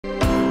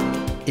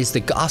Is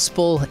the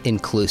gospel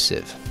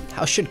inclusive?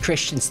 How should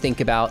Christians think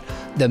about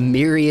the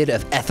myriad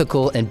of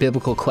ethical and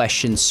biblical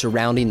questions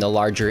surrounding the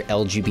larger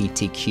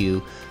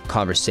LGBTQ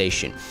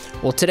conversation?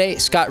 Well, today,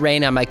 Scott Rae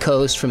and my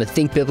co-host from the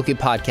Think Biblically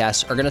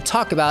podcast are going to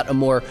talk about a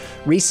more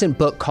recent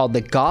book called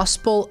The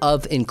Gospel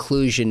of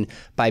Inclusion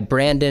by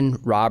Brandan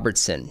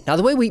Robertson. Now,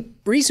 the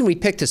reason we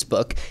picked this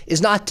book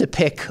is not to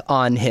pick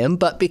on him,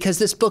 but because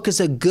this book is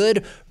a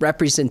good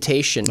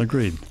representation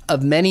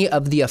of many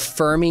of the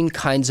affirming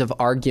kinds of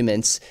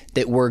arguments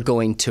that we're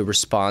going to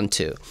respond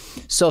to.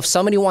 So if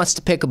somebody wants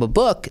to pick up a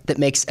book that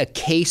makes a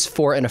case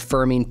for an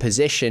affirming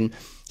position,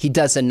 he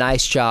does a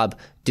nice job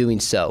doing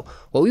so.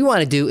 What we want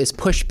to do is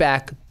push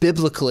back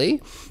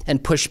biblically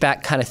and push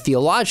back kind of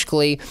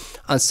theologically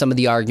on some of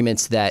the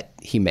arguments that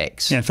he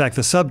makes. Yeah, in fact,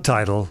 the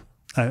subtitle,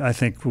 I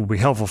think, will be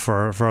helpful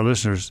for our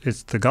listeners.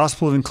 It's The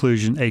Gospel of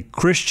Inclusion, a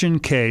Christian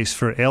Case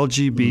for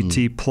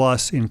LGBT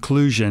plus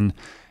inclusion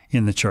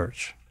in the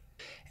church.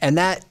 And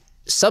that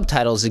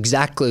subtitle is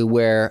exactly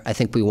where I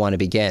think we want to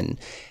begin.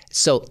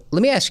 So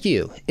let me ask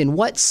you, in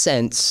what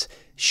sense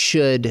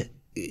is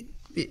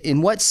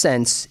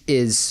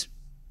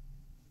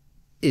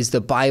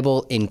the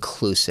Bible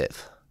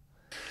inclusive?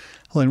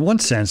 Well, in one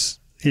sense,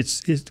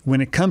 it's when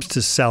it comes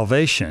to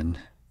salvation,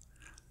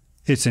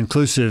 it's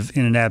inclusive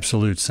in an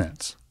absolute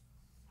sense.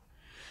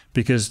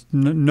 Because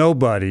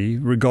nobody,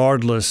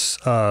 regardless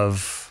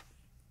of,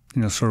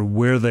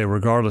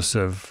 regardless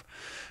of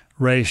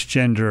race,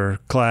 gender,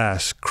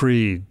 class,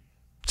 creed,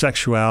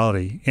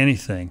 sexuality,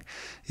 anything,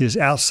 is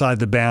outside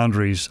the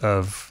boundaries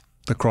of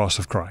the cross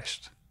of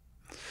Christ.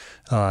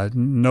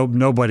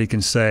 Nobody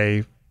can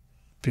say,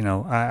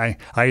 I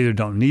either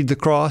don't need the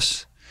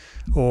cross,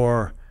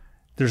 or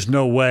there's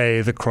no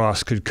way the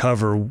cross could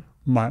cover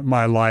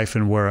my life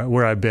and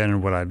where I've been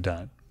and what I've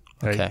done.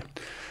 Right?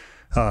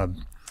 Okay.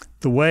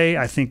 The way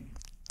I think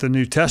the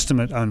New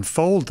Testament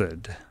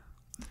unfolded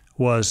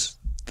was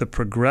the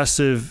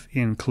progressive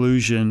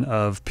inclusion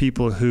of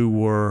people who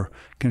were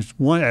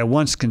at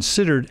once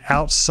considered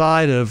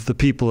outside of the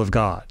people of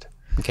God.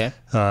 Okay.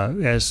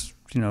 As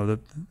the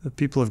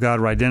people of God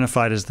were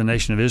identified as the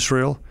nation of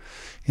Israel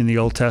in the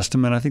Old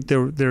Testament. I think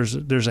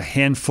there's a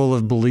handful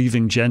of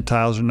believing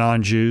Gentiles or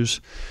non-Jews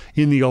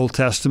in the Old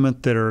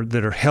Testament that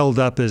are held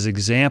up as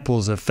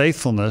examples of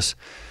faithfulness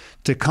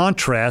to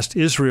contrast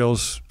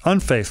Israel's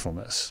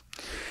unfaithfulness.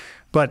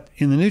 But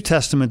in the New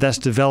Testament, that's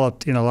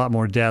developed in a lot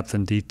more depth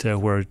and detail,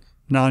 where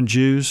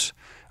non-Jews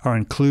are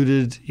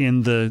included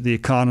in the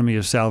economy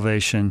of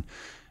salvation.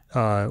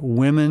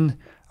 Women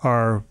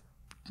are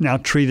now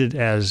treated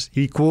as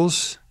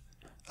equals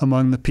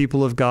among the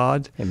people of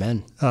God.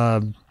 Amen.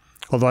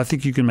 Although I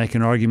think you can make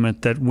an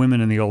argument that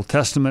women in the Old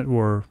Testament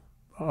were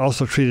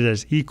also treated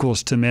as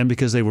equals to men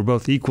because they were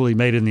both equally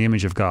made in the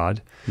image of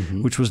God,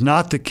 which was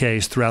not the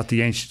case throughout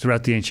the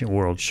ancient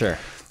world. Sure.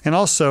 And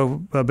also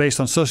based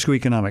on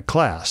socioeconomic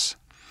class,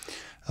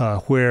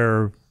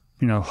 where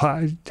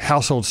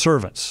household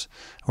servants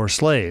or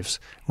slaves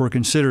were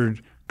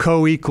considered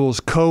co-equals,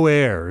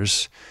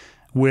 co-heirs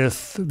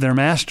with their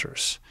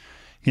masters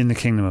in the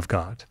kingdom of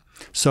God.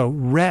 So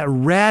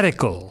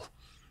radical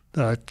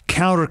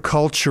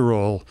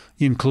countercultural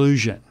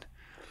inclusion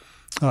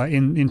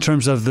in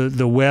terms of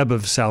the web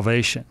of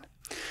salvation.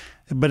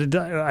 But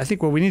I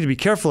think what we need to be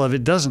careful of,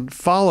 it doesn't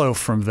follow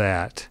from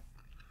that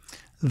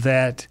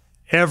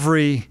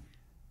every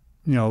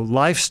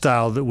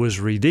lifestyle that was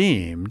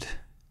redeemed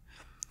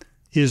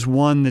is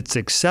one that's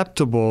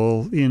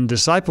acceptable in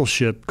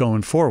discipleship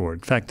going forward.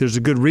 In fact, there's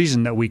a good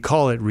reason that we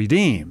call it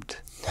redeemed.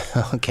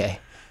 Okay.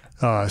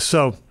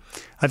 So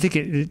I think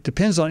it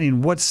depends on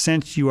in what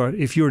sense you are.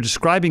 If you are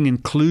describing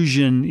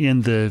inclusion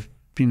in the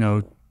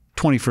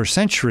 21st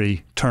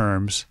century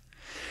terms,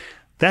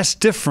 that's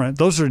different.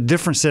 Those are a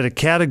different set of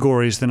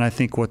categories than I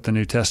think what the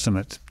New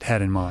Testament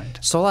had in mind.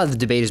 So a lot of the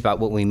debate is about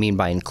what we mean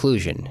by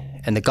inclusion,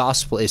 and the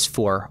gospel is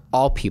for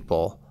all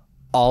people,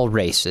 all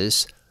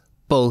races,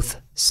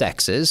 both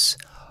sexes,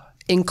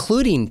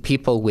 including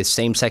people with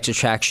same-sex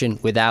attraction,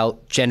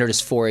 without gender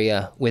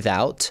dysphoria,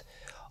 without.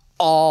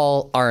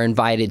 All are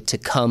invited to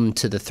come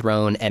to the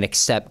throne and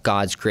accept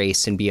God's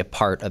grace and be a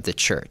part of the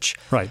church.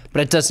 Right.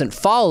 But it doesn't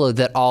follow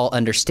that all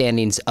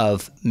understandings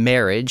of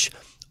marriage,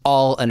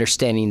 all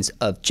understandings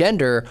of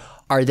gender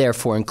are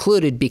therefore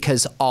included,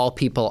 because all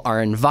people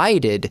are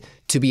invited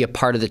to be a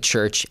part of the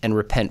church and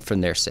repent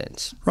from their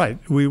sins. Right.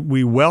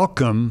 We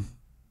welcome,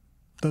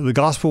 the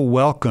gospel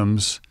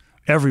welcomes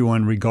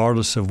everyone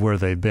regardless of where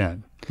they've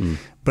been.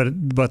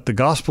 But the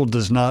gospel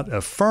does not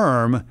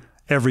affirm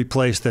every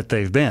place that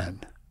they've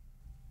been.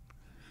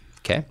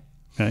 Okay.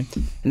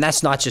 And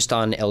that's not just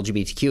on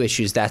LGBTQ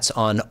issues, that's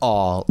on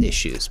all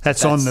issues.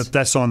 That's on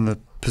the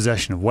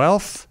possession of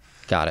wealth.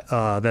 Got it.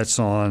 That's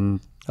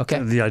on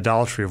the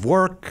idolatry of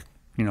work,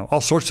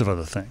 all sorts of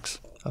other things.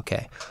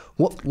 Okay.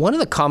 One of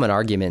the common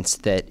arguments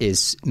that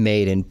is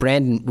made, and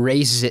Brandan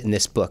raises it in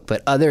this book,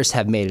 but others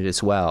have made it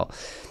as well,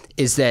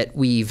 is that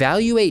we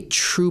evaluate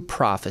true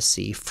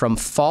prophecy from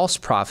false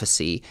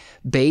prophecy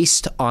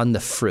based on the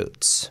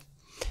fruits.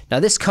 Now,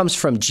 this comes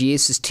from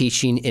Jesus'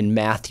 teaching in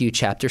Matthew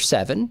chapter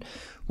 7,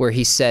 where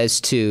he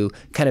says to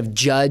kind of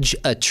judge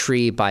a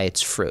tree by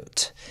its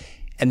fruit.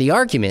 And the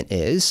argument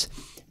is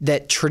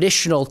that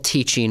traditional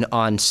teaching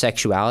on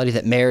sexuality,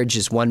 that marriage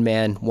is one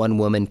man, one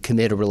woman,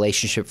 committed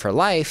relationship for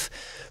life,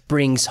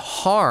 brings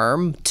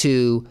harm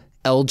to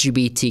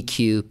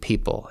LGBTQ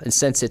people. And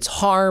since it's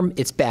harm,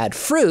 it's bad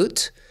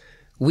fruit,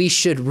 we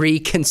should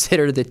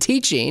reconsider the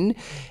teaching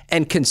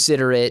and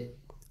consider it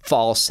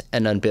false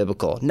and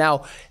unbiblical.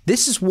 Now,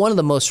 this is one of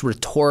the most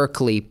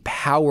rhetorically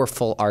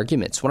powerful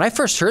arguments. When I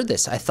first heard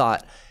this, I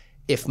thought,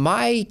 if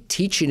my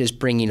teaching is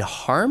bringing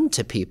harm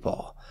to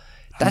people,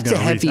 that's a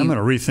heavy I'm going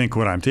to rethink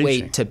what I'm teaching.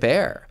 Weight to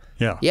bear.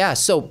 Yeah. Yeah.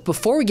 So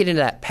before we get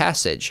into that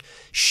passage,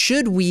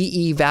 should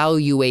we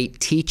evaluate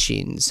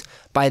teachings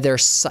by their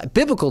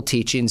biblical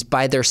teachings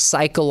by their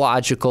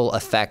psychological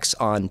effects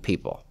on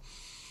people?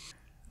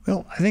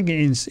 Well, I think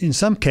in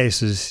some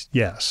cases,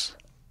 yes.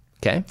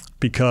 Okay.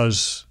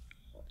 Because,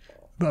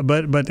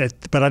 but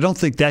I don't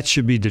think that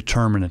should be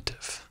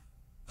determinative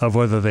of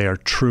whether they are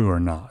true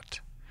or not.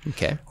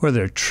 Okay. Whether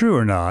they're true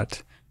or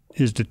not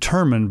is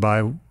determined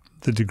by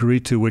the degree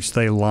to which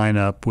they line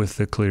up with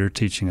the clear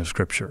teaching of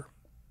Scripture.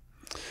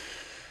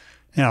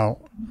 Now,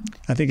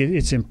 I think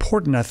it's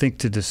important,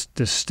 to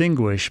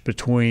distinguish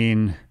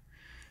between,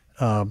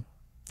 the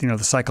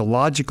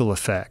psychological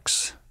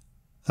effects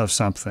of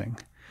something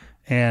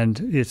and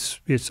its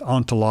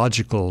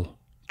ontological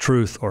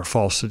truth or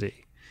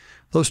falsity.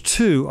 Those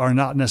two are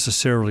not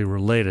necessarily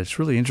related. It's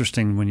really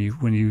interesting when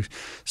you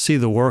see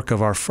the work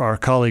of our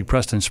colleague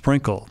Preston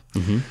Sprinkle,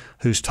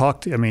 who's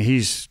talked.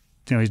 He's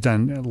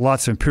done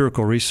lots of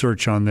empirical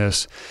research on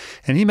this,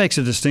 and he makes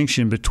a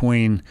distinction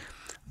between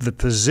the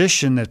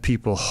position that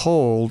people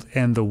hold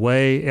and the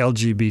way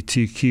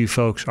LGBTQ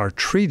folks are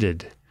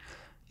treated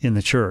in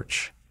the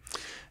church.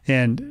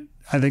 And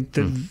I think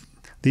that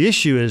the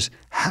issue is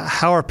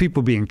how are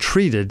people being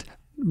treated,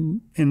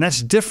 and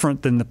that's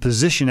different than the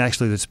position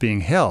actually that's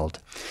being held.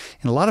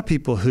 And a lot of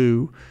people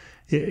who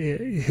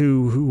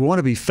want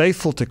to be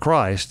faithful to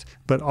Christ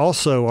but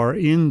also are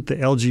in the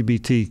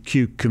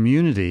LGBTQ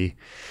community,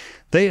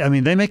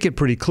 they make it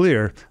pretty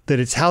clear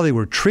that it's how they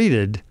were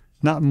treated,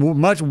 not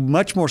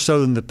much more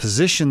so than the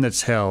position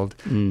that's held,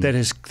 that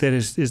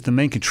is the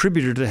main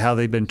contributor to how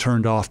they've been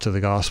turned off to the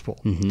gospel.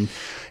 And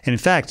in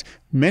fact,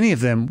 many of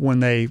them, when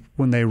they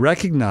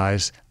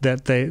recognize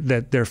that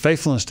their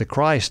faithfulness to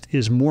Christ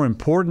is more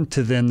important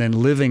to them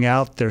than living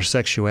out their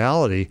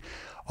sexuality,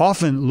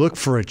 often look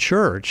for a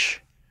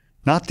church,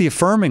 not the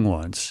affirming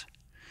ones,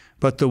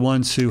 but the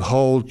ones who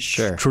hold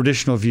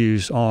traditional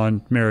views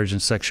on marriage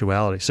and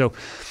sexuality. So,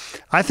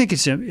 I think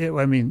it's.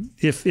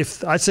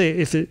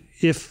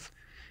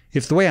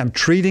 If the way I'm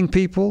treating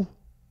people,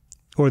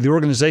 or the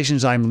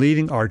organizations I'm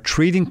leading are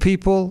treating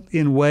people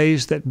in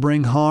ways that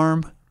bring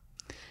harm,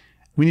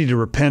 we need to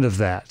repent of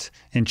that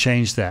and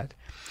change that.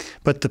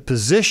 But the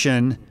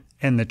position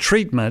and the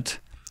treatment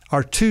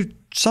are two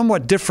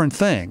somewhat different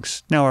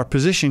things. Now, our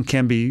position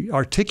can be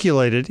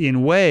articulated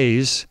in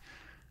ways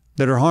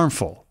that are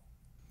harmful,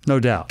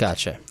 no doubt.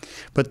 Gotcha.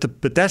 But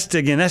that's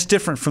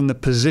different from the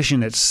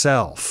position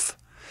itself.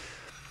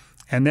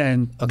 And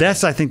then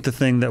that's, I think, the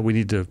thing that we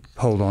need to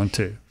hold on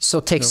to. So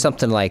take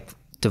something like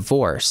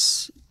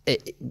divorce.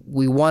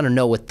 We want to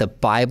know what the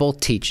Bible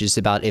teaches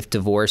about if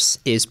divorce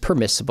is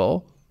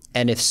permissible,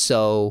 and if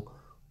so,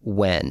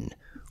 when.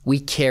 We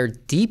care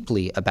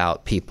deeply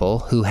about people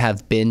who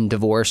have been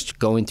divorced,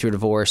 going through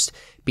divorce,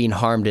 being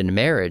harmed in a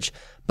marriage.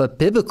 But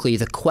biblically,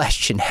 the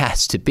question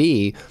has to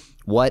be,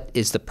 what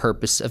is the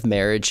purpose of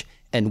marriage,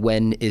 and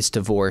when is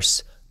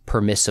divorce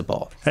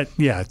permissible? At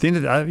the end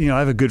of I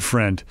have a good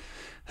friend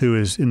who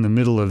is in the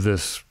middle of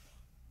this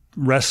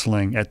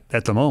wrestling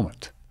at the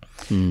moment.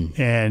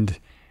 And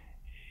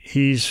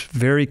he's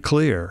very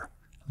clear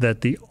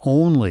that the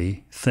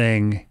only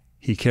thing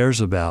he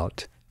cares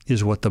about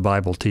is what the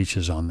Bible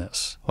teaches on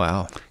this.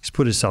 Wow. He's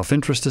put his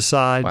self-interest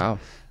aside. Wow.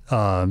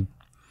 I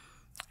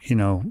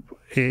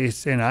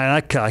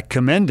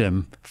commend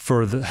him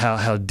for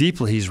how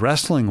deeply he's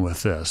wrestling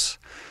with this.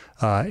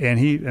 And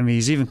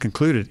he's even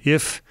concluded,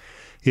 if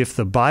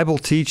the Bible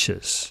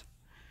teaches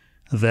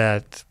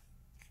that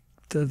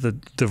the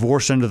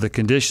divorce under the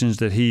conditions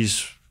that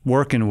he's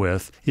working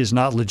with is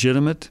not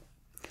legitimate,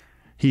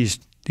 he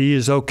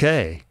is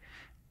okay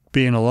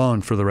being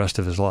alone for the rest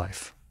of his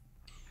life.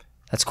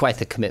 That's quite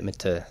the commitment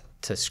to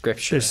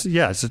Scripture.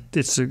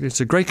 It's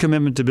a great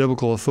commitment to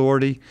biblical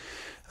authority,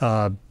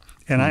 and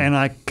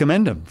I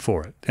commend him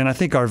for it. And I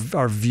think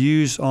our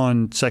views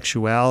on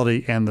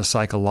sexuality and the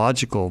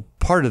psychological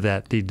part of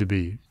that need to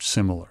be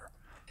similar.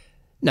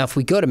 Now, if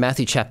we go to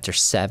Matthew chapter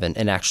 7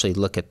 and actually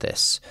look at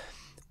this,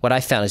 what I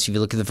found is if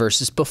you look at the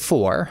verses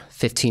before,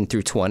 15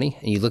 through 20,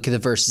 and you look at the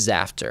verses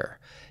after,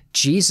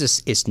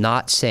 Jesus is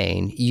not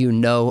saying you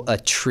know a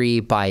tree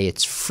by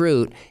its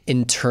fruit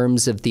in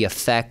terms of the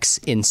effects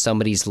in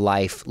somebody's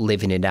life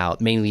living it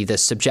out, mainly the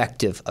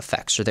subjective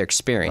effects or their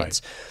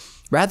experience.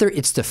 Right. Rather,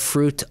 it's the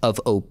fruit of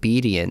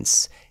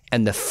obedience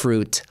and the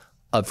fruit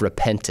of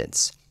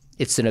repentance.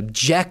 It's an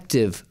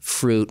objective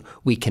fruit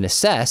we can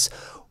assess.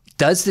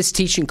 Does this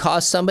teaching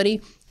cause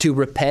somebody to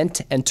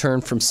repent and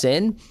turn from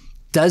sin?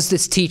 Does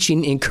this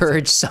teaching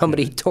encourage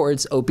somebody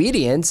towards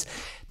obedience?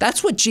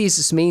 That's what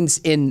Jesus means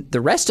in the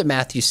rest of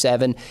Matthew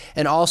 7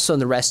 and also in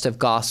the rest of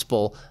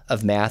Gospel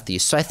of Matthew.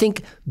 So I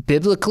think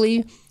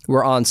biblically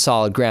we're on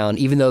solid ground,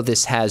 even though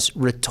this has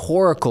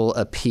rhetorical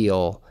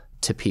appeal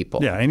to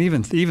people. Yeah, and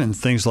even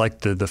things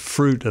like the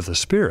fruit of the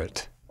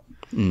Spirit.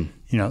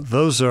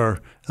 Those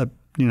are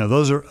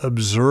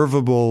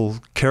observable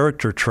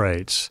character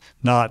traits,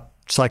 not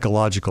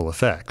psychological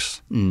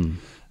effects.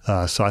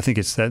 So I think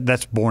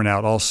that's borne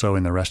out also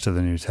in the rest of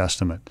the New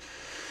Testament.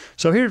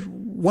 So here,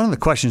 one of the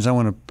questions I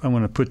want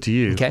to put to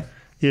you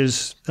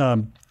is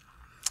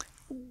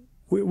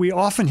we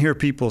often hear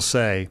people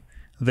say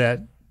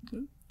that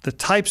the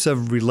types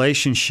of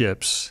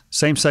relationships,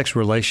 same-sex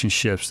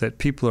relationships that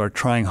people are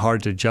trying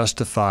hard to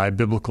justify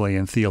biblically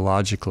and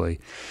theologically,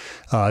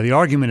 the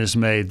argument is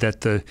made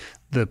that the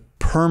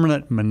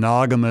permanent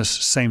monogamous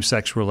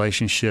same-sex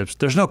relationships,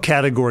 there's no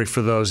category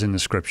for those in the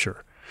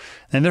Scripture.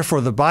 And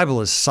therefore the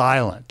Bible is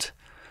silent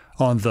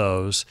on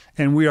those,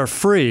 and we are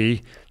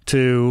free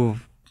to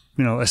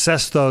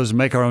assess those,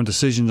 make our own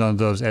decisions on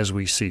those as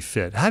we see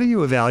fit. How do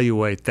you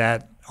evaluate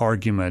that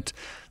argument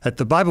that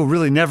the Bible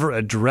really never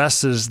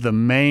addresses the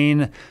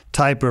main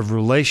type of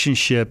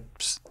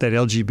relationships that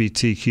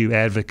LGBTQ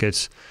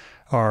advocates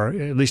are,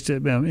 at least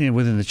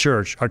within the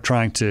church, are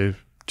trying to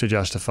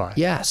justify?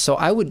 Yeah, so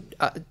I would,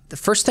 the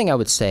first thing I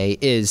would say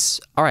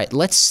is, all right,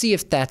 let's see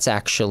if that's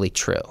actually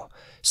true.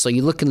 So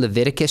you look in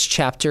Leviticus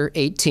chapter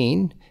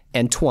 18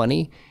 and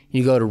 20,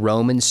 you go to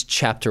Romans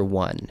chapter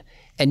 1,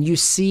 and you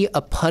see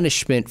a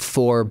punishment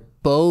for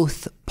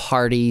both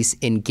parties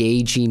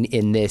engaging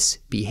in this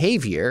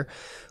behavior,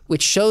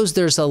 which shows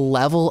there's a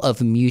level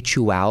of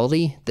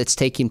mutuality that's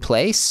taking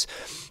place.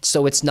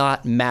 So it's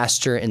not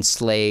master and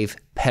slave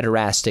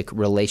pederastic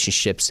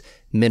relationships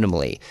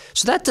minimally.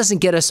 So that doesn't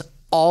get us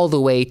all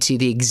the way to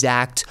the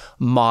exact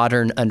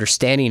modern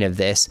understanding of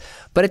this,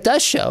 but it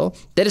does show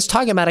that it's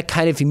talking about a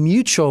kind of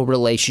mutual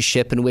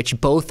relationship in which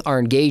both are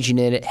engaging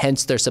in it,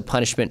 hence there's a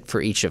punishment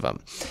for each of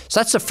them. So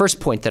that's the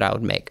first point that I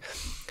would make.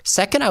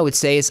 Second, I would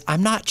say is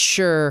I'm not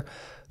sure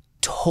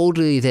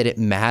totally that it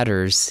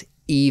matters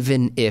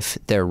even if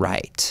they're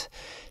right.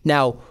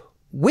 Now,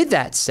 with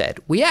that said,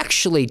 we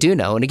actually do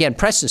know, and again,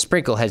 Preston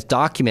Sprinkle has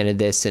documented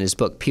this in his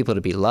book, People to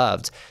Be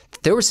Loved,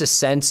 that there was a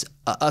sense,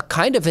 a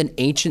kind of an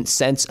ancient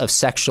sense of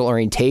sexual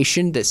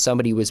orientation, that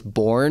somebody was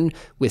born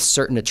with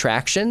certain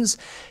attractions.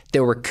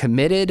 There were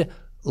committed,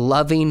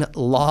 loving,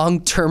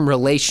 long-term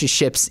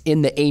relationships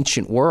in the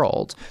ancient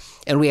world.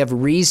 And we have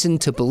reason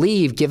to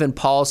believe, given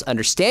Paul's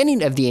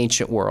understanding of the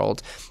ancient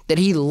world, that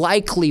he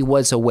likely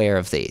was aware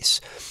of these.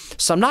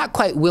 So I'm not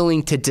quite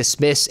willing to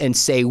dismiss and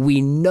say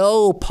we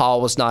know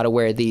Paul was not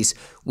aware of these.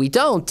 We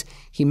don't.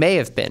 He may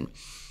have been.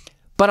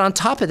 But on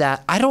top of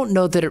that, I don't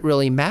know that it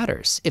really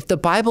matters. If the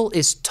Bible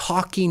is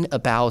talking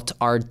about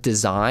our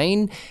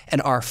design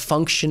and our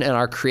function and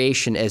our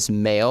creation as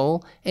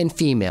male and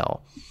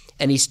female,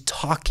 and he's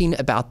talking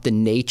about the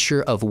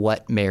nature of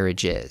what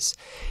marriage is,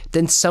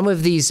 then some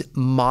of these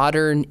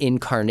modern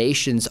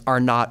incarnations are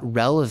not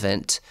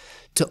relevant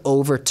to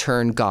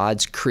overturn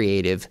God's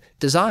creative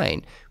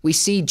design. We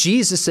see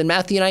Jesus in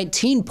Matthew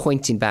 19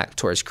 pointing back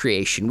towards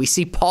creation. We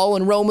see Paul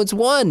in Romans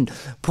 1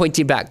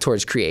 pointing back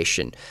towards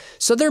creation.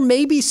 So there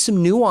may be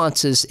some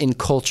nuances in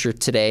culture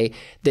today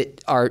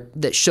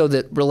that show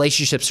that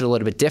relationships are a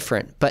little bit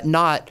different, but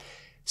not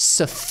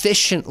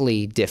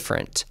sufficiently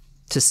different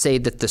to say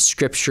that the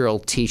scriptural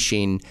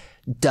teaching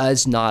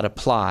does not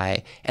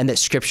apply and that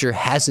Scripture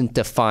hasn't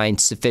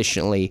defined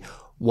sufficiently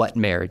what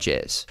marriage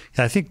is.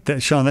 I think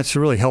that, Sean, that's a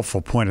really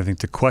helpful point, I think,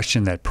 to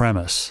question that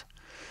premise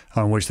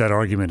on which that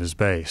argument is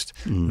based,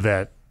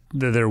 that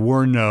there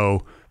were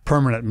no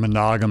permanent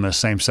monogamous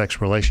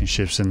same-sex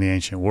relationships in the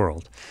ancient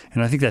world.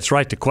 And I think that's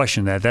right to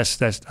question that.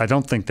 I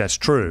don't think that's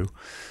true.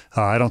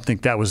 I don't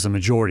think that was the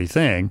majority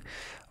thing.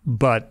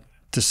 But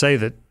to say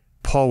that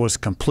Paul was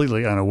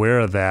completely unaware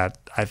of that,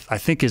 I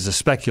think is a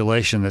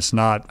speculation that's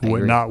not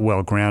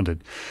well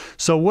grounded.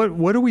 So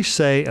what do we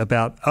say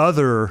about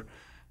other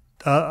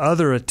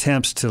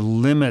attempts to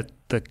limit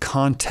the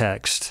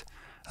context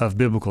of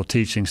biblical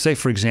teaching? Say,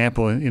 for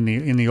example, in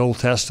the Old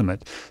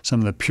Testament, some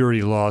of the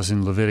purity laws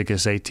in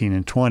Leviticus 18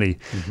 and 20.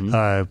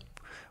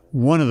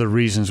 One of the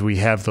reasons we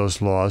have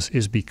those laws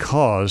is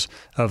because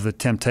of the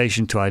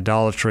temptation to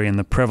idolatry and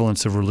the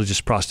prevalence of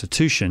religious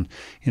prostitution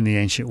in the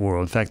ancient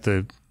world. In fact,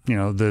 the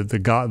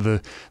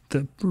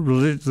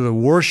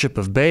worship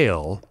of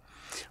Baal,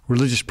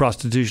 religious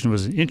prostitution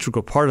was an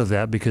integral part of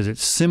that because it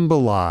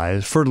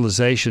symbolized,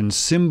 fertilization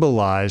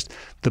symbolized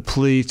the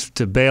plea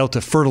to Baal to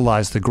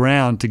fertilize the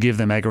ground to give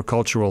them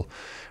agricultural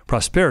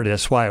prosperity.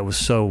 That's why it was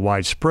so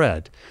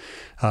widespread.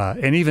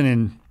 And even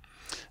in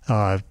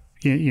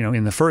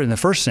the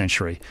first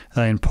century,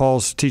 in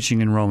Paul's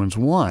teaching in Romans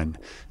 1,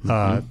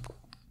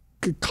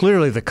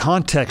 clearly the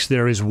context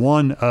there is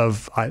one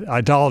of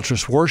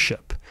idolatrous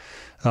worship.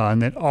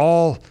 and that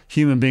all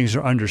human beings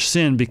are under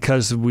sin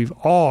because we've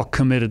all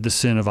committed the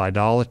sin of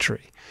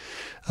idolatry.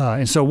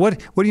 And so what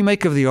do you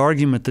make of the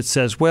argument that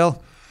says,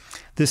 well,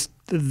 this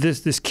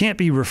can't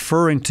be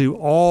referring to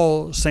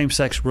all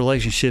same-sex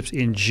relationships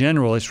in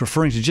general. It's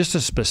referring to just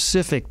a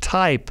specific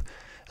type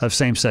of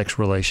same-sex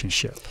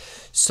relationship.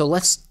 So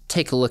let's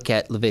take a look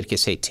at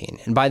Leviticus 18.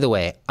 And by the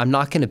way, I'm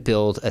not going to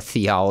build a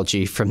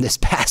theology from this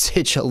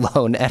passage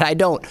alone. And I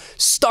don't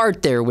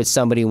start there with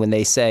somebody when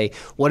they say,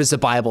 what does the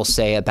Bible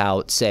say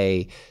about,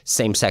 say,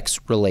 same-sex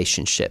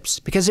relationships?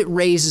 Because it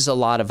raises a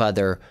lot of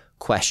other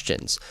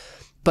questions.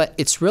 But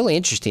it's really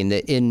interesting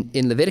that in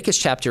Leviticus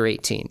chapter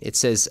 18, it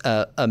says,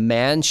 a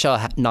man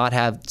shall not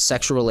have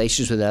sexual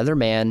relations with another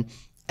man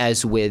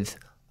as with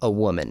a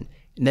woman.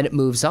 And then it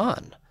moves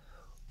on.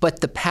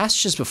 But the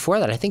passages before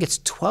that, I think it's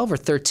 12 or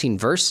 13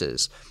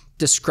 verses,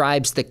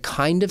 describes the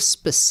kind of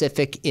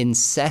specific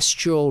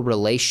incestual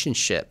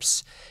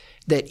relationships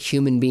that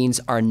human beings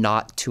are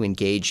not to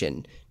engage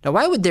in. Now,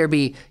 why would there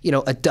be,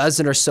 a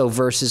dozen or so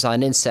verses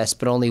on incest,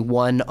 but only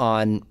one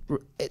on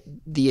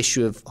the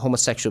issue of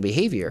homosexual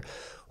behavior?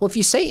 Well, if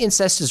you say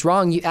incest is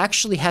wrong, you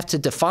actually have to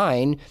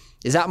define,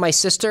 is that my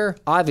sister?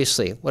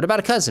 Obviously. What about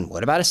a cousin?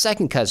 What about a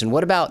second cousin?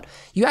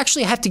 You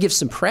actually have to give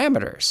some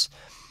parameters.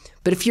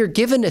 But if you're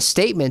given a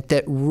statement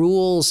that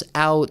rules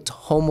out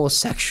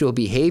homosexual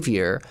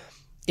behavior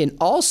in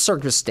all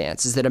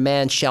circumstances, that a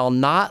man shall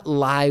not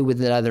lie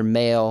with another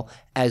male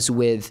as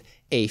with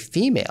a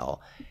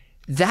female,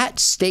 that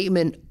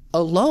statement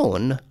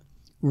alone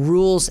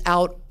rules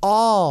out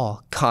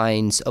all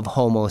kinds of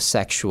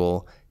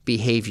homosexual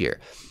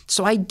behavior.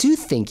 So I do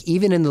think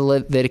even in the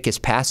Leviticus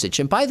passage,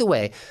 and by the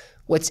way,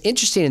 what's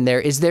interesting in there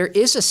is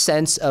a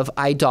sense of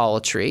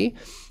idolatry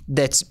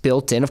that's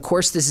built in. Of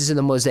course, this is in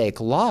the Mosaic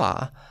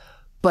Law,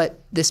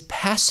 but this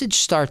passage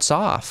starts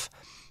off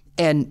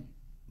and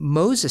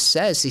Moses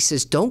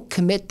says, don't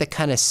commit the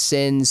kind of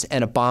sins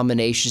and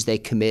abominations they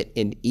commit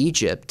in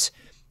Egypt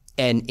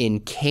and in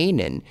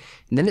Canaan.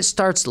 And then it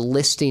starts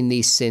listing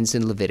these sins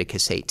in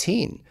Leviticus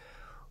 18.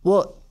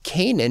 Well,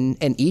 Canaan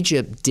and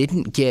Egypt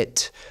didn't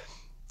get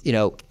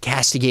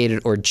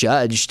castigated or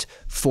judged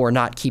for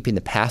not keeping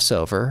the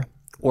Passover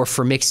or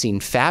for mixing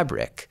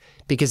fabric,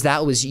 because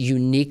that was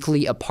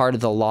uniquely a part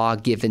of the law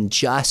given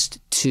just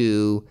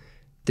to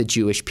the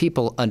Jewish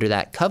people under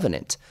that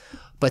covenant.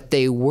 But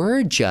they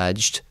were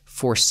judged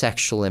for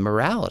sexual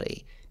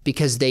immorality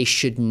because they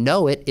should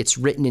know it. It's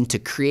written into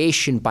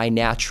creation by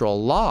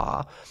natural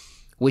law,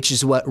 which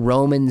is what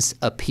Romans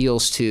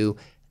appeals to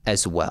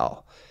as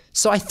well.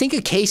 So I think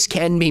a case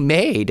can be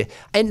made.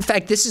 In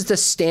fact, this is the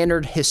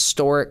standard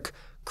historic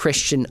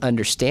Christian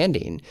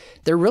understanding.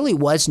 There really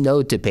was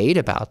no debate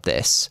about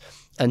this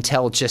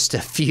until just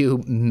a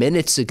few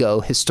minutes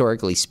ago,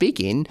 historically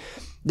speaking,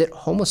 that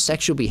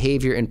homosexual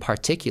behavior in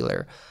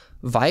particular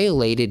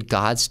violated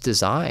God's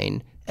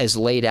design as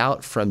laid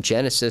out from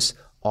Genesis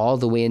all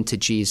the way into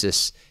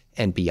Jesus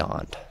and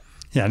beyond.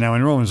 Yeah, now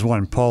in Romans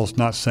 1, Paul's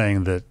not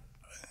saying that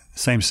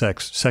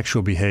same-sex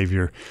sexual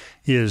behavior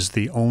is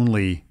the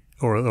only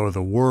or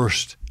the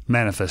worst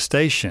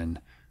manifestation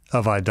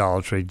of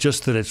idolatry,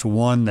 just that it's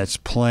one that's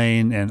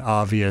plain and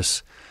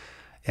obvious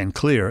and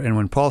clear. And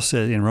when Paul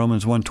said in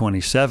Romans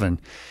 1:27,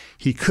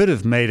 he could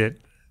have made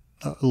it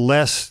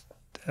less,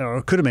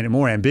 or could have made it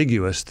more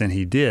ambiguous than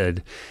he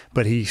did,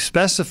 but he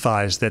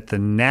specifies that the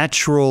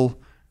natural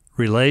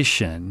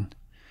relation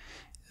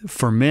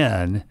for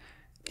men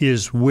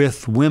is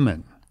with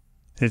women.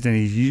 And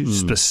he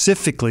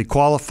specifically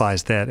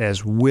qualifies that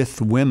as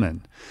with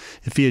women.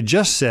 If he had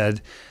just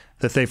said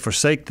that they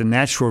forsake the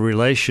natural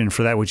relation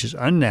for that which is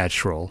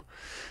unnatural,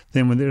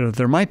 then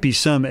there might be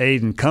some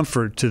aid and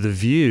comfort to the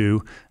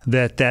view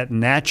that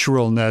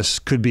naturalness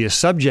could be a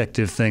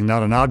subjective thing,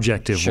 not an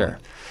objective one.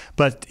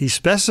 But he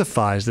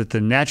specifies that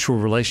the natural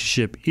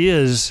relationship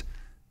is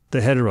the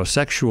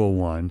heterosexual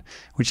one,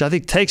 which I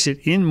think takes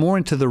it more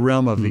into the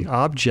realm of the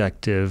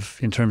objective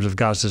in terms of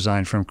God's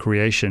design from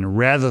creation,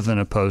 rather than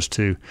opposed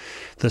to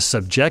the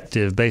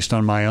subjective based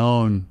on my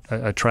own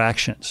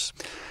attractions.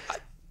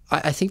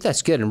 I think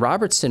that's good. And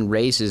Robertson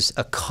raises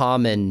a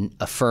common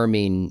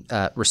affirming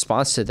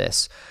response to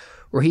this,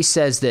 where he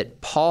says that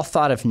Paul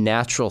thought of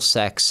natural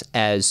sex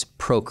as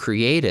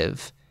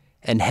procreative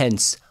and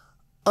hence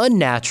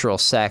unnatural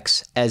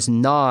sex as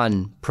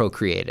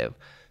non-procreative.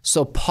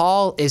 So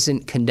Paul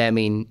isn't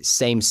condemning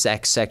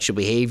same-sex sexual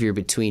behavior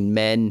between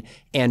men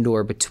and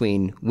or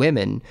between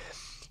women.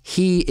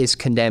 He is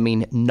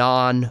condemning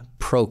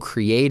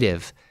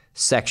non-procreative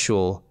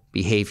sexual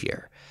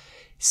behavior.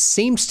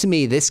 Seems to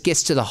me this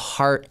gets to the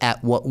heart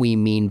at what we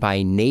mean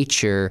by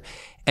nature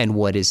and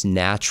what is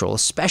natural,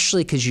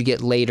 especially because you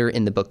get later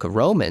in the book of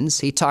Romans,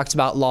 he talks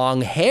about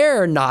long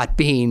hair not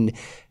being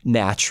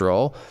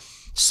natural.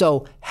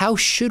 So how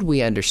should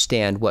we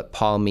understand what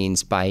Paul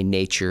means by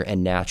nature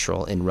and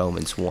natural in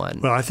Romans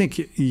 1? Well, I think,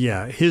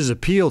 his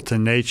appeal to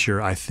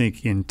nature, I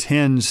think,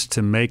 intends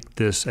to make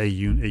this a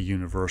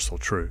universal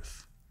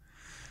truth.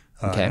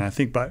 Okay. And I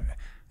think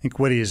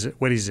what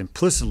he's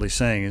implicitly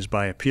saying is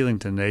by appealing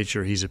to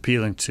nature, he's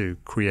appealing to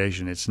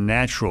creation. It's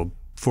natural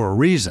for a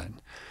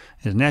reason.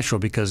 It's natural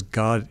because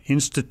God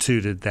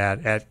instituted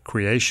that at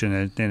creation,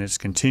 and it's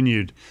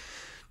continued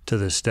to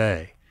this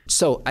day.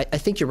 So I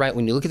think you're right.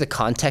 When you look at the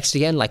context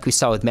again, like we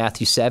saw with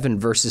Matthew 7,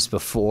 verses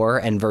before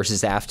and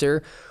verses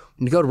after,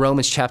 when you go to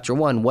Romans chapter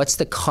 1, what's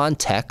the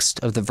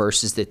context of the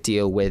verses that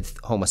deal with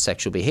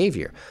homosexual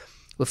behavior?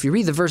 Well, if you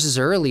read the verses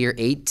earlier,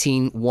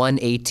 18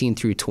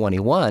 through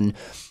 21,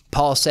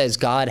 Paul says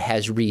God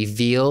has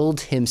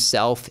revealed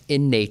himself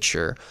in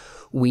nature.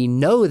 We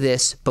know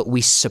this, but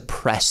we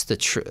suppress the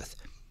truth.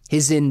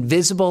 His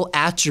invisible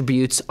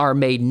attributes are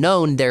made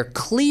known. They're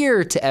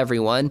clear to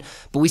everyone,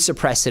 but we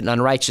suppress it in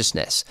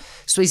unrighteousness.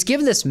 So he's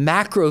given this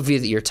macro view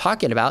that you're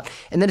talking about,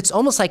 and then it's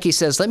almost like he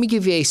says, let me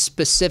give you a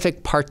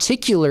specific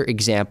particular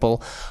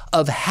example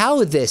of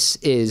how this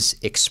is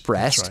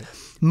expressed. That's right.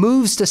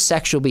 Moves to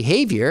sexual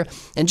behavior.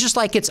 And just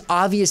like it's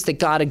obvious that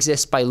God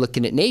exists by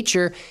looking at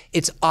nature,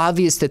 it's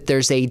obvious that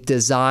there's a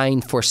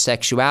design for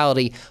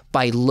sexuality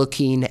by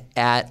looking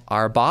at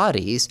our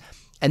bodies.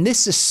 And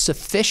this is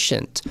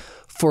sufficient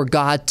for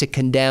God to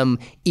condemn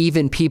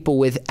even people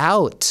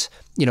without,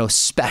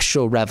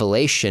 special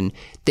revelation.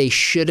 They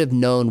should have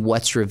known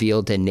what's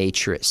revealed in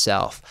nature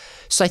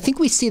itself. So I think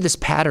we see this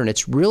pattern.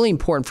 It's really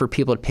important for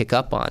people to pick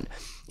up on.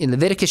 In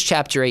Leviticus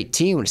chapter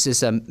 18, when it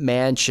says a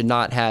man should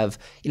not have,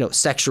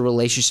 sexual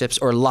relationships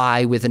or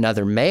lie with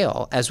another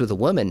male as with a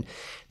woman,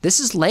 this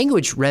is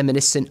language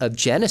reminiscent of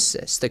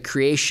Genesis, the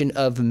creation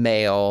of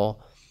male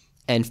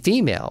and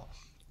female.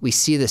 We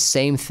see the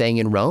same thing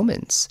in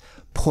Romans,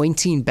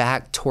 pointing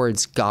back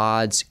towards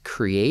God's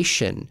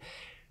creation.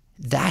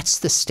 That's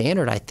the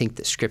standard I think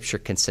that Scripture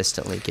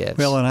consistently gives.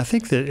 Well, and I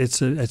think that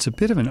it's a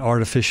bit of an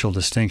artificial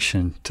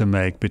distinction to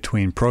make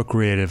between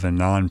procreative and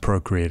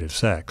non-procreative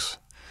sex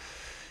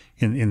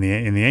in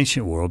the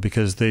ancient world,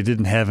 because they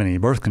didn't have any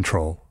birth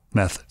control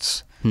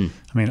methods. I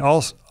mean,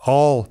 all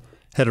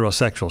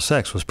heterosexual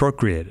sex was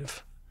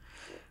procreative,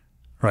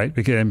 right?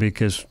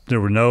 Because there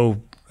were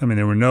no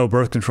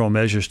birth control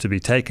measures to be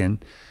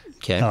taken.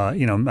 Okay.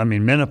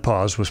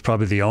 Menopause was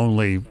probably the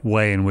only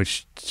way in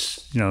which,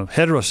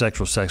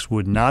 heterosexual sex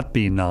would not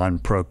be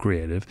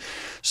non-procreative.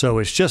 So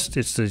it's just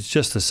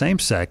the same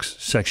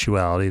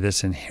sexuality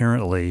that's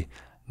inherently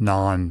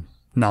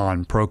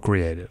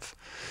non-procreative.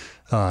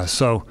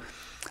 So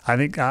I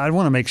think I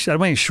want to make sure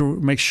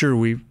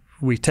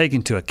we take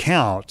into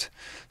account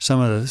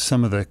some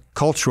of the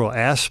cultural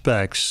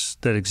aspects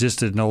that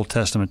existed in Old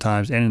Testament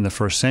times and in the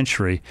first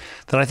century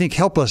that I think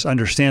help us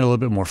understand a little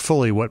bit more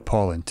fully what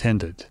Paul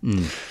intended.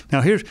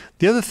 Now, here's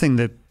the other thing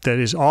that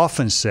is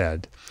often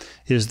said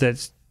is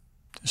that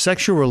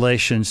sexual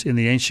relations in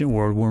the ancient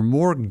world were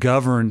more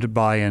governed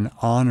by an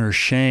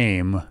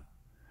honor-shame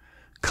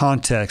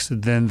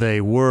context than they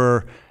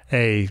were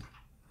a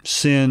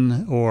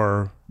sin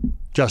or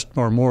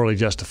morally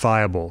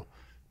justifiable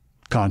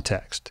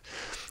context.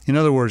 In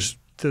other words,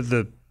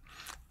 the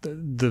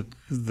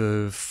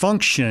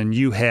function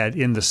you had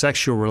in the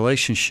sexual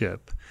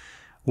relationship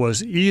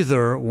was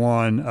either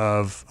one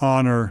of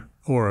honor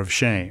or of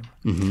shame.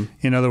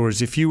 In other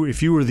words, if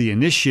you were the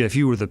initiate, if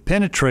you were the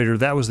penetrator,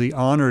 that was the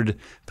honored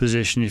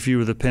position. If you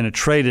were the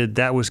penetrated,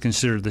 that was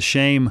considered the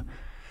shame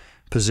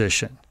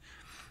position,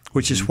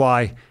 which is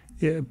why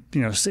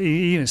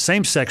even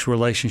same-sex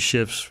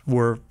relationships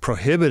were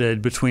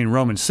prohibited between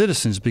Roman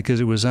citizens,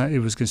 because it was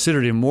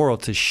considered immoral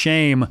to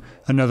shame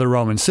another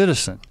Roman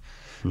citizen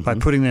by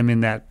putting them in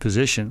that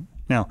position.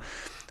 Now,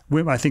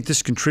 I think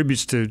this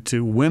contributes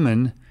to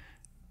women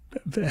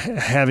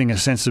having a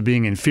sense of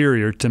being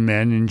inferior to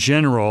men in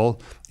general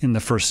in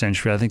the first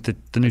century. I think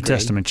that the New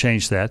Testament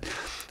changed that.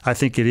 I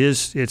think it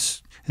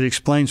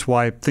explains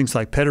why things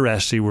like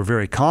pederasty were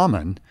very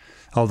common,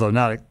 although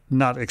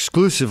not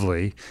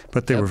exclusively,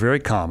 but they were very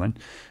common,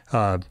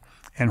 and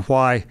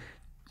why,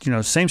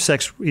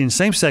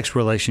 same-sex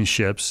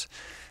relationships,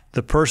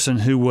 the person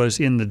who was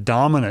in the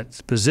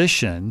dominant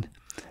position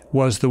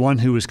was the one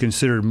who was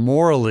considered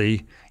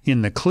morally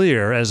in the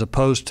clear, as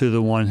opposed to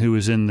the one who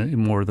was in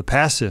the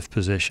passive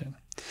position,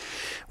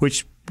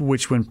 which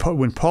when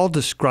Paul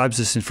describes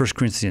this in 1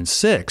 Corinthians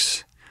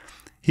 6,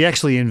 he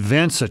actually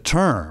invents a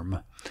term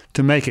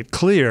to make it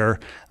clear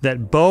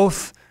that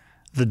both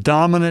the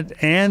dominant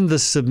and the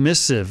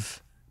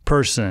submissive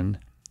person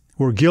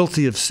were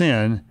guilty of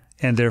sin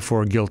and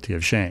therefore guilty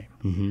of shame.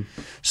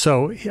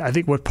 So I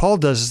think what Paul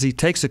does is he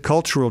takes the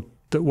cultural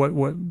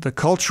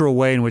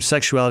way in which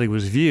sexuality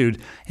was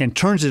viewed and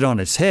turns it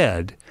on its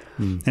head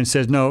and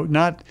says, no,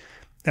 not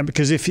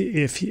because if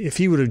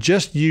he would have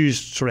just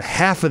used sort of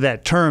half of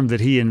that term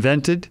that he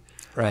invented,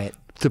 right,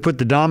 to put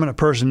the dominant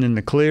person in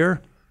the clear,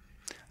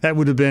 that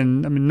would have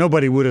been,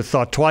 nobody would have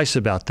thought twice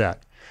about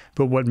that.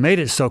 But what made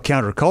it so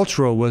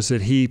countercultural was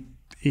that he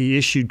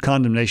issued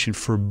condemnation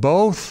for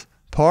both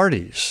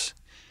parties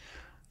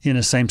in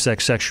a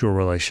same-sex sexual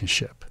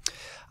relationship.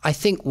 I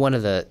think one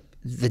of the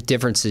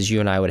differences you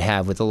and I would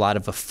have with a lot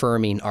of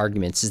affirming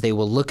arguments is they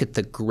will look at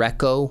the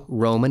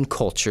Greco-Roman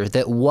culture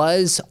that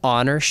was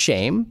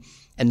honor-shame,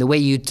 And the way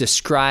you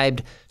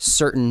described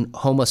certain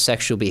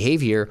homosexual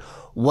behavior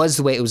was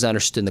the way it was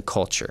understood in the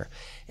culture.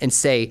 And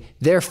say,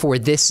 therefore,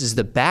 this is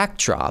the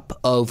backdrop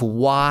of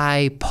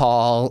why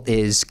Paul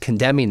is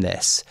condemning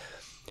this.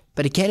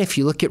 But again, if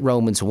you look at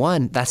Romans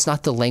 1, that's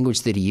not the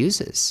language that he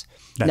uses.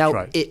 That's now,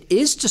 right. It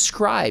is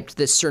described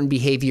that certain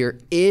behavior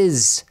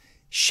is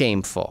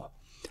shameful.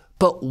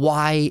 But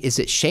why is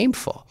it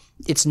shameful?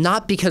 It's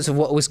not because of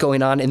what was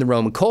going on in the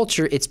Roman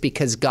culture. It's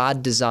because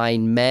God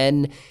designed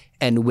men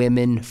and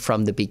women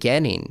from the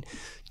beginning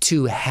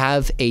to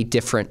have a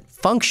different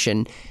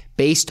function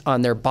based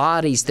on their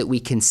bodies that we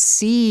can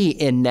see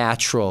in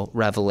natural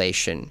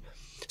revelation.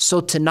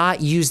 So to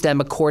not use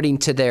them according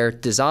to their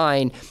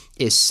design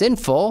is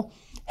sinful.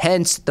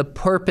 Hence the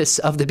purpose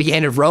of the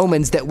beginning of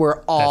Romans, that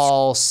we're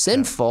all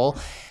sinful,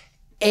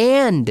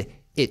 and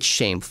it's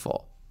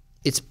shameful.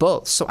 It's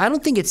both. So I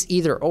don't think it's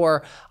either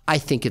or. I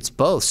think it's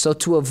both. So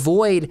to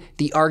avoid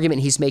the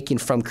argument he's making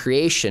from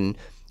creation,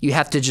 you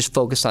have to just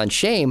focus on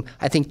shame.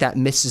 I think that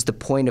misses the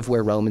point of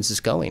where Romans is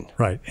going.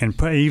 Right. And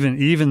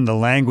even the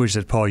language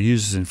that Paul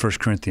uses in 1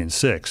 Corinthians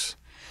 6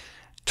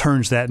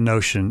 turns that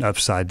notion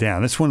upside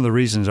down. That's one of the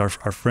reasons our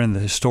friend, the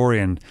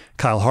historian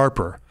Kyle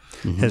Harper,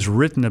 has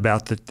written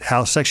about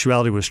how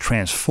sexuality was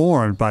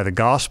transformed by the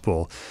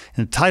gospel.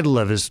 And the title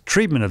of his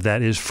treatment of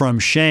that is From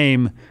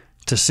Shame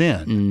to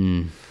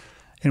Sin.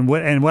 And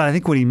what I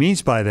think what he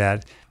means by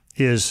that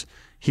is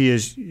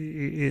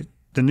the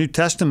New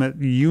Testament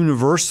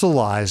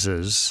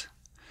universalizes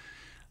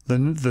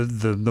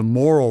the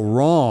moral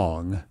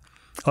wrong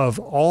of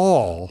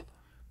all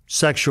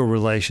sexual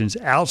relations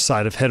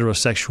outside of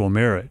heterosexual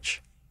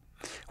marriage.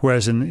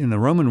 Whereas in the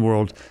Roman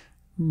world,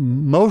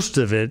 most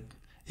of it,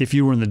 if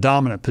you were in the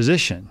dominant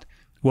position,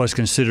 was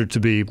considered to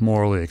be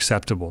morally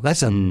acceptable.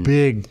 That's a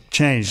big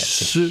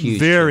change,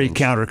 very change.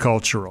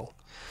 Countercultural.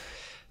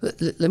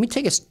 Let me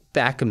take us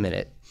back a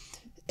minute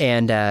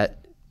and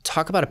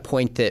talk about a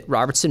point that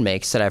Robertson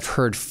makes that I've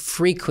heard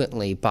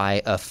frequently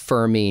by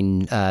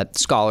affirming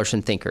scholars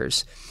and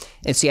thinkers.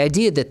 It's the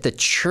idea that the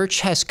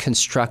church has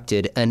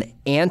constructed an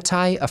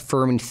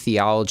anti-affirming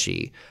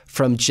theology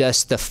from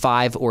just the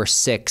 5 or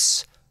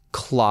 6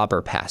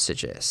 clobber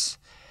passages.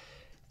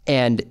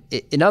 And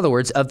in other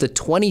words, of the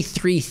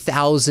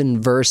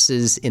 23,000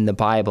 verses in the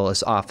Bible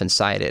as often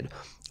cited,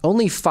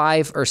 only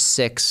 5 or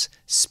 6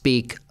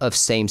 speak of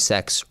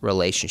same-sex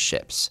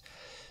relationships.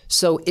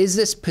 So is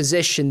this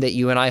position that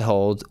you and I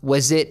hold,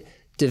 was it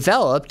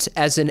developed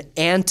as an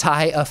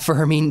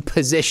anti-affirming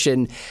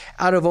position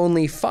out of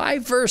only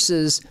 5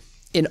 verses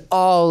in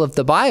all of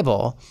the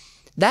Bible?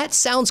 That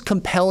sounds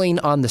compelling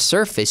on the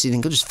surface. You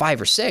think, oh, just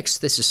 5 or 6,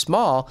 this is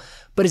small.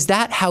 But is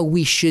that how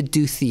we should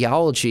do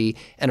theology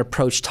and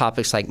approach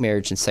topics like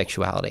marriage and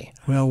sexuality?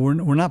 Well,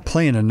 we're not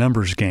playing a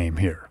numbers game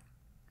here.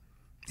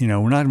 You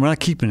know, we're not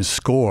keeping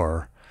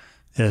score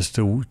as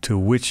to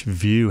which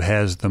view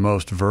has the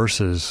most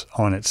verses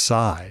on its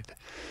side.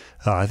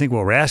 I think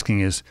what we're asking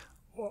is,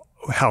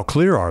 how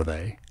clear are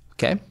they?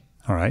 Okay.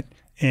 All right.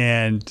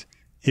 And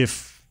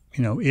if,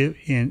 you know,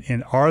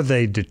 and are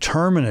they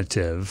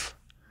determinative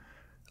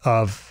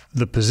of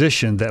the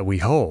position that we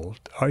hold?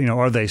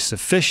 Are they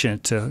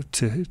sufficient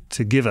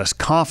to give us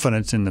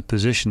confidence in the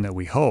position that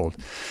we hold?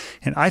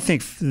 And I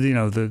think,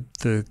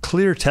 the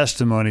clear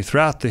testimony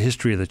throughout the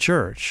history of the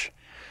church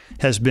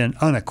has been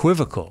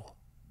unequivocal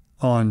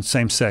on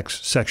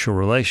same-sex sexual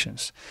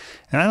relations.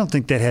 And I don't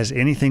think that has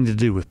anything to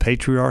do with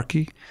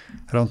patriarchy.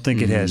 I don't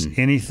think it has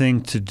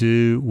anything to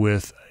do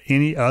with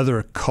any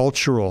other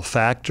cultural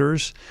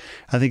factors.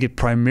 I think it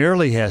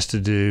primarily has to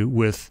do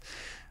with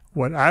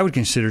what I would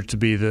consider to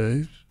be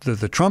the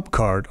trump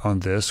card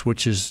on this,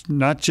 which is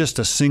not just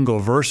a single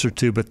verse or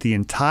two, but the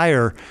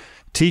entire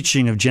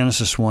teaching of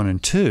Genesis 1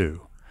 and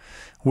 2,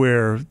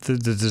 where the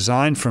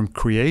design from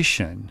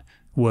creation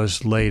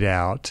was laid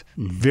out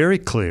very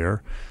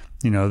clear.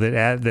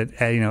 That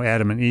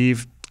Adam and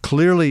Eve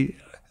clearly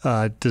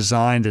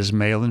designed as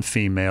male and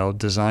female,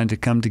 designed to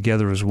come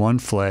together as one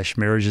flesh,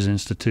 marriage is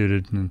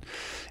instituted,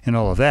 and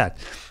all of that.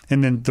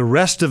 And then the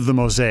rest of the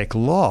Mosaic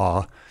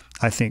law,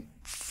 I think,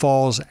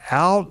 falls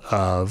out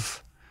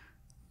of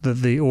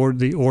the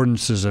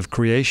ordinances of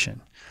creation.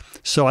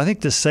 So I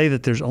think to say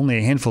that there's only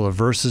a handful of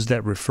verses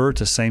that refer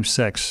to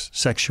same-sex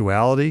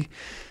sexuality,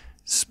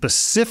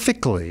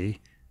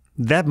 specifically,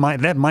 that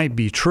might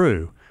be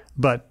true,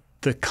 but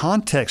the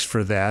context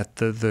for that,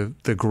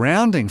 the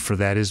grounding for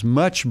that is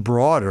much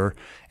broader,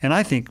 and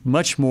I think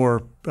much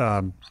more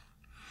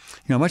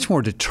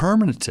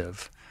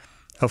determinative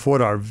of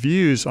what our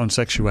views on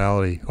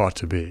sexuality ought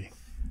to be.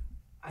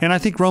 And I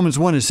think Romans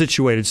 1 is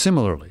situated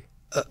similarly.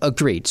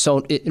 Agreed. So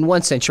in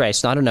one sense, right,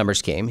 it's not a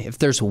numbers game. If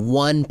there's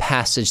one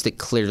passage that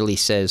clearly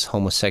says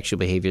homosexual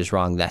behavior is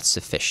wrong, that's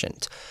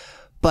sufficient.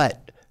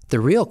 But the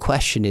real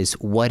question is,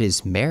 what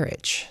is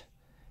marriage?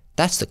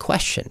 That's the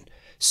question.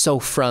 So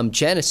from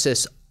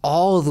Genesis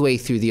all the way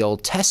through the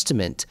Old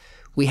Testament,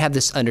 we have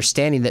this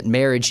understanding that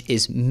marriage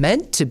is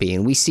meant to be,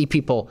 and we see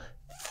people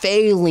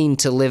failing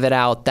to live it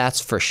out, that's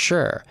for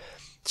sure.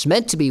 It's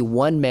meant to be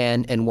one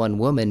man and one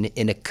woman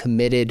in a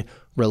committed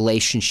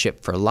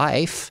relationship for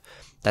life.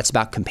 That's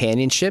about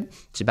companionship.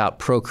 It's about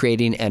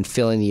procreating and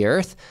filling the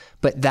earth.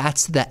 But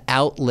that's the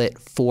outlet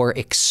for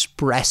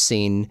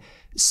expressing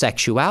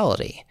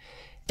sexuality.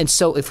 And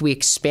so if we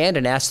expand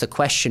and ask the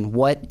question,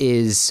 what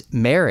is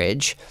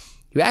marriage?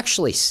 You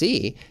actually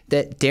see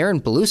that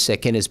Darren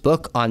Blusick, in his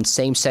book on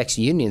same-sex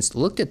unions,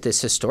 looked at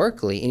this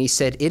historically, and he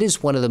said it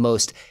is one of the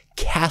most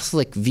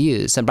Catholic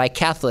views, and by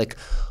Catholic,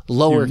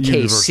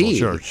 lowercase c.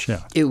 Church,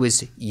 yeah. It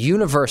was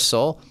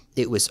universal,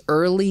 it was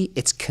early,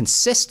 it's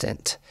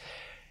consistent.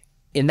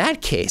 In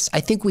that case, I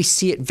think we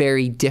see it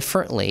very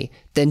differently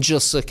than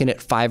just looking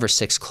at 5 or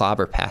 6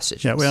 clobber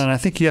passages. Yeah, well, and I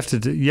think you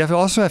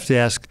also have to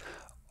ask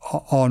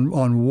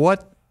on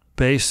what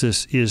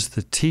basis is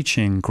the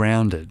teaching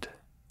grounded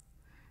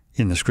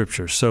in the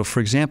Scriptures. So, for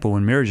example,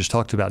 when marriage is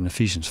talked about in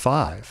Ephesians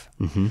 5,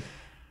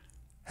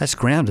 that's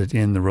grounded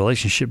in the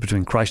relationship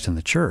between Christ and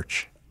the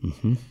church.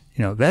 You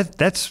know,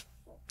 that's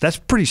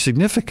pretty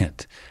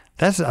significant.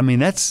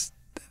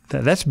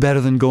 That's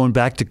better than going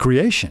back to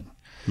creation.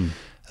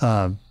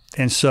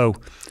 And so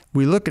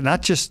we look at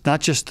not just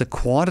the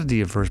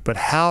quantity of verse, but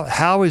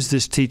how is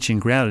this teaching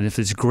grounded? If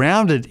it's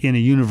grounded in a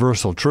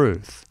universal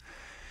truth,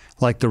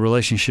 like the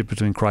relationship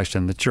between Christ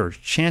and the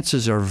church,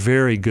 chances are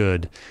very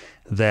good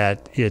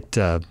that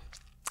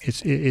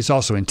it's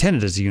also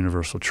intended as a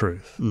universal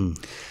truth.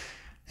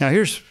 Now,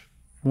 here's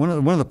one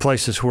of the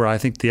places where I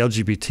think the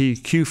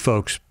LGBTQ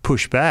folks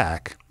push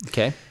back.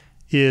 Okay.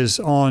 Is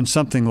on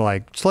something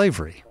like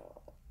slavery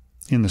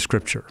in the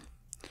Scripture.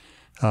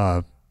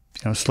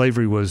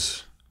 Slavery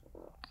was,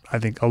 I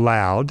think,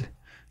 allowed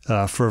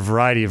for a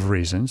variety of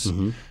reasons,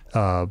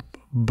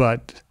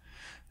 but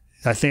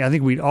I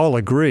think we'd all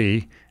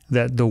agree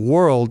that the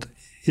world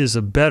is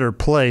a better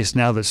place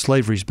now that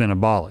slavery's been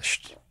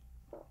abolished,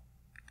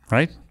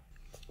 right?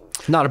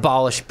 Not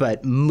abolished,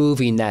 but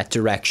moving that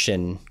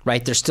direction,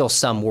 right? There's still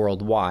some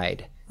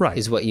worldwide, right?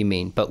 Is what you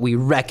mean, but we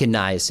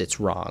recognize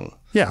it's wrong.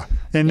 Yeah,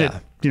 and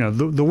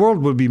the world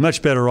would be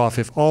much better off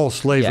if all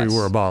slavery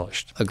were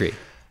abolished. Agreed.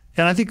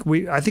 And I think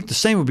the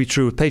same would be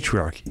true with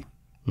patriarchy.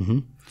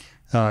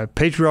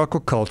 Patriarchal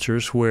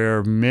cultures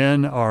where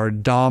men are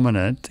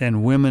dominant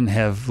and women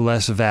have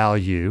less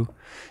value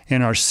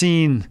and are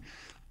seen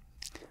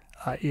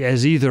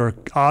as either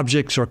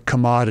objects or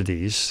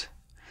commodities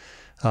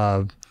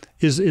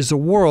is a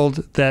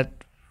world that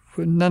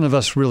none of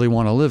us really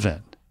want to live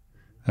in.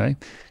 Right?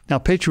 Now,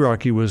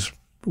 patriarchy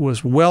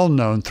was well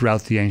known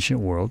throughout the ancient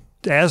world,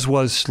 as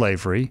was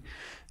slavery.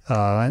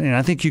 And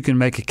I think you can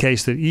make a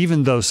case that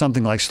even though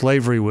something like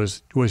slavery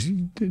was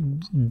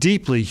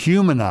deeply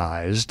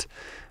humanized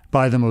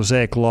by the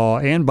Mosaic Law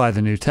and by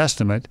the New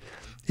Testament,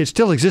 it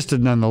still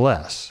existed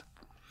nonetheless.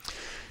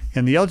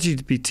 And the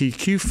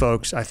LGBTQ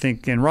folks, I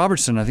think, and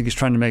Robertson, I think, is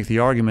trying to make the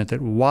argument that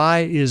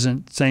why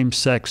isn't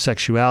same-sex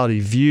sexuality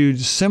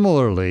viewed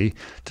similarly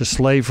to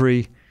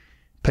slavery,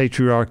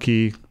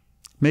 patriarchy,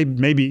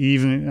 maybe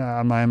even,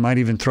 I might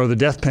even throw the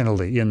death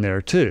penalty in there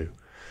too.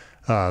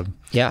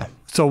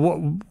 So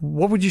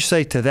what would you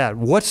say to that?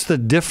 What's the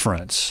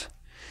difference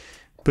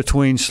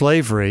between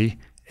slavery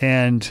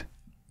and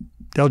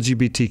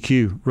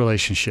LGBTQ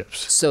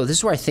relationships? So this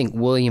is where I think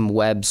William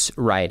Webb's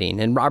writing,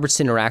 and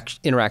Robertson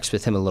interacts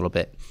with him a little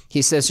bit.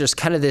 He says there's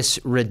kind of this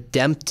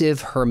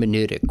redemptive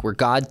hermeneutic where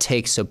God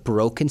takes a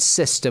broken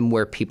system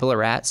where people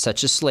are at,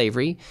 such as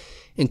slavery,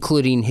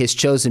 including his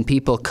chosen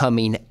people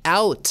coming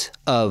out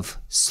of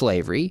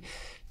slavery,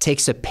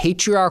 takes a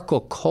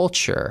patriarchal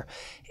culture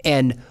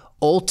and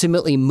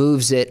ultimately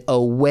moves it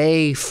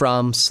away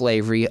from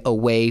slavery,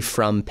 away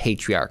from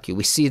patriarchy.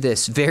 We see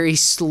this very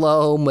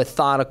slow,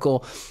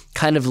 methodical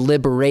kind of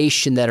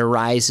liberation that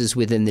arises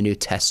within the New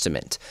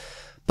Testament.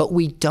 But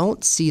we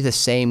don't see the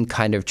same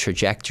kind of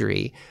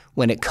trajectory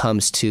when it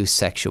comes to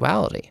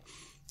sexuality,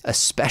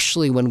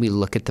 especially when we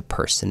look at the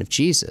person of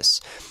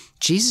Jesus.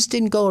 Jesus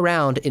didn't go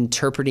around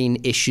interpreting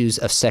issues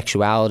of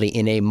sexuality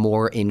in a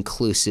more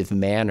inclusive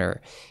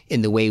manner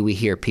in the way we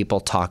hear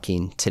people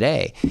talking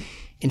today.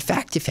 In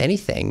fact, if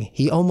anything,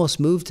 he almost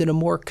moved in a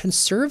more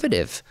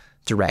conservative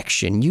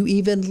direction. You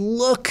even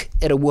look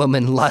at a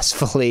woman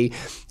lustfully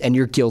and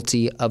you're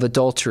guilty of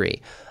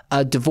adultery.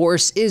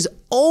 Divorce is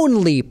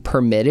only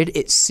permitted,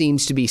 it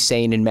seems to be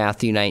saying in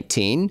Matthew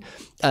 19,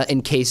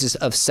 in cases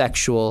of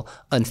sexual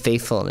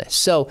unfaithfulness.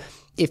 So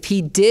if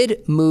he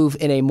did move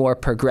in a more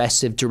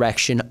progressive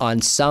direction on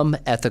some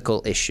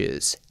ethical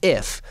issues,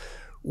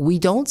 we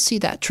don't see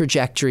that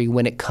trajectory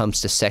when it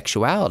comes to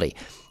sexuality.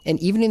 And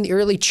even in the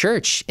early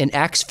church, in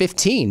Acts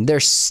 15,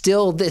 there's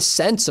still this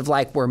sense of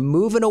like, we're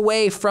moving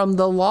away from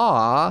the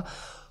law,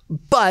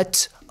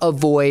 but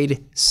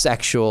avoid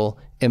sexual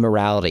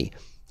immorality.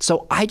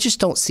 So I just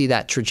don't see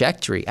that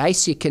trajectory. I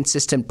see a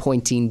consistent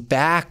pointing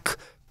back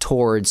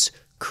towards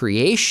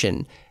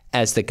creation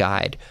as the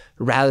guide,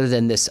 rather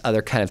than this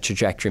other kind of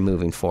trajectory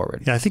moving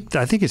forward. Yeah, I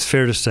think it's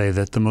fair to say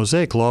that the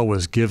Mosaic Law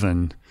was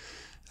given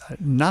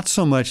not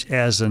so much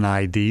as an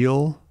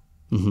ideal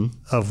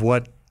of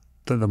what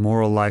the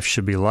moral life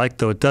should be like,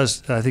 though it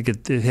does. I think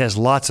it has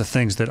lots of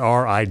things that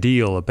are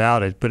ideal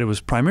about it, but it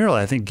was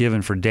primarily, I think,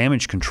 given for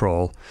damage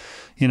control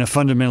in a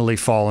fundamentally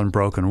fallen,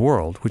 broken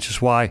world, which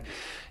is why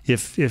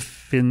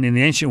if in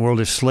the ancient world,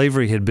 if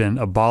slavery had been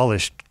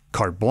abolished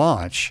carte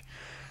blanche,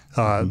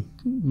 a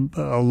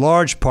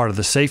large part of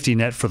the safety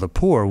net for the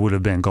poor would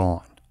have been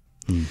gone.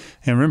 And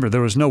remember,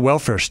 there was no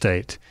welfare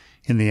state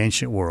in the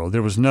ancient world.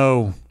 There was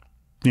no,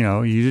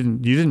 you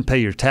didn't pay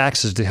your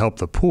taxes to help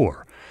the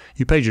poor.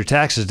 You paid your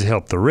taxes to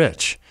help the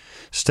rich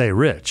stay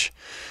rich.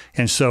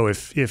 And so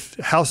if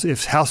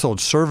household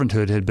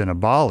servanthood had been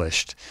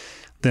abolished,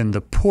 then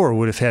the poor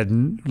would have had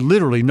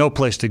literally no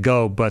place to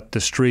go but the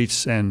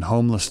streets and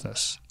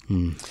homelessness.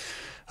 And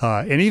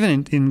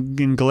even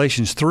in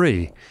Galatians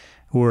 3,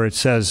 where it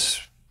says,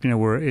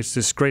 where it's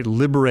this great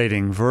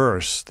liberating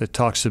verse that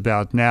talks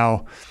about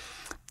now,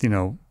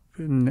 we're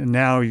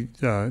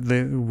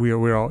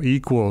all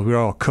equal, we're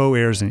all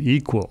co-heirs and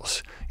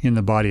equals in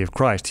the body of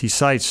Christ. He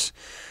cites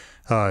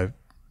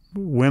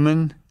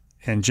women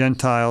and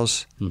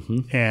Gentiles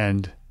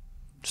and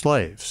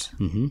slaves,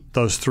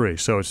 those three.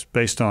 So it's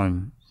based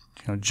on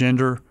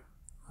gender,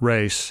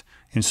 race,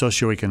 and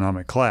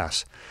socioeconomic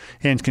class.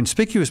 And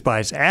conspicuous by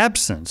its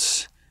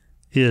absence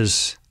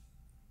is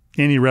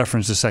any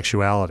reference to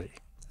sexuality.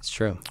 That's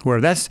true. Where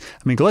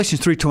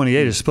Galatians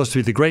 3:28 is supposed to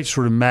be the great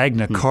sort of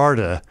Magna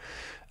Carta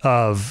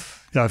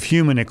of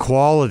human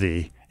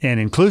equality and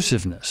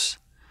inclusiveness.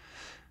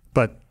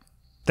 But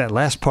that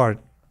last part,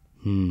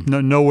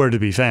 nowhere to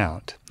be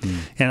found.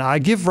 And I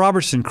give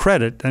Robertson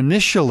credit.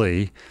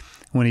 Initially,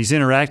 when he's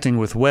interacting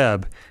with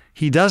Webb,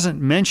 he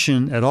doesn't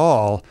mention at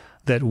all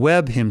that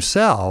Webb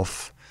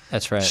himself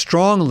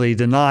strongly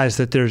denies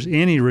that there's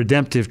any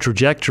redemptive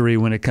trajectory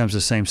when it comes to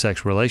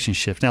same-sex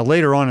relationships. Now,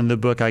 later on in the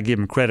book, I give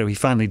him credit. He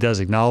finally does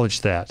acknowledge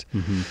that.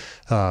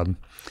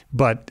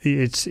 But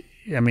it's,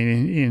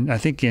 I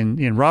think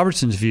in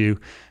Robertson's view,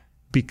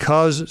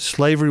 because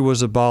slavery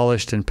was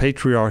abolished and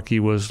patriarchy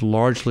was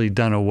largely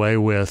done away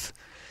with,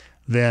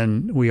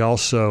 then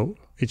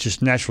it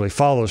just naturally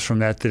follows from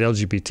that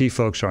LGBT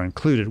folks are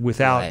included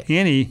without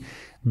any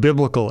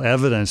biblical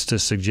evidence to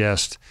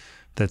suggest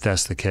that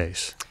that's the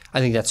case. I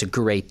think that's a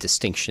great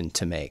distinction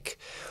to make.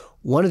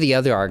 One of the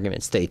other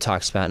arguments that he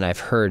talks about, and I've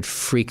heard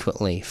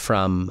frequently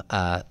from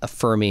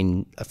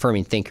affirming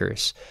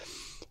thinkers,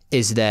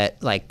 is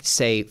that, like,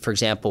 say, for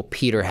example,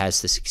 Peter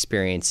has this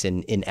experience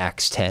in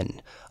Acts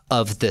 10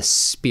 of the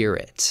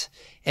Spirit,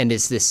 and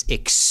is this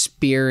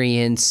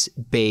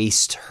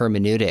experience-based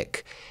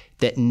hermeneutic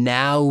that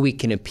now we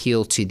can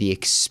appeal to the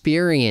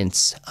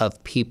experience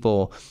of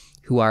people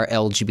who are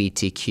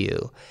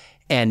LGBTQ,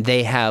 and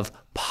they have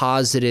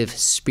positive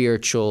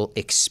spiritual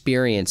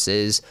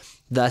experiences,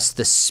 thus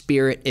the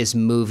Spirit is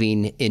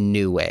moving in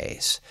new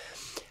ways.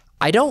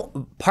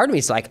 Part of me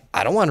is like,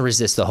 I don't want to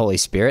resist the Holy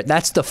Spirit.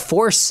 That's the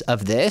force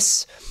of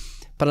this.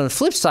 But on the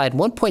flip side,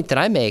 one point that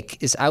I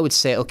make is I would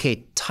say,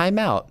 okay, time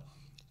out.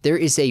 There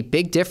is a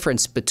big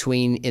difference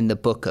between in the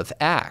book of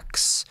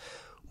Acts,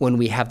 when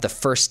we have the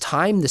first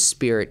time the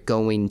Spirit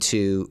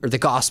the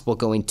gospel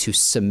going to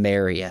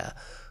Samaria,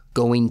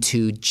 going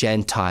to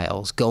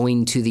Gentiles,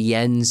 going to the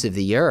ends of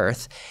the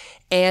earth,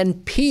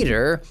 and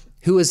Peter,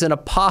 who is an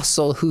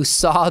apostle who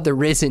saw the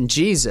risen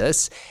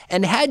Jesus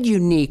and had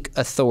unique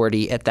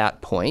authority at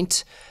that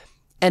point,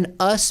 and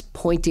us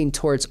pointing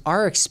towards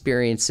our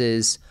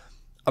experiences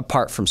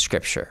apart from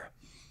Scripture.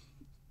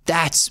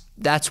 That's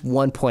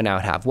one point I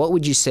would have. What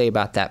would you say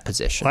about that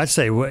position? I'd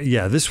say,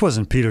 this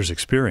wasn't Peter's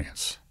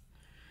experience.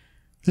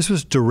 This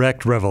was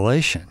direct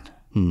revelation.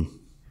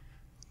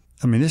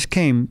 This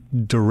came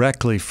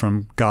directly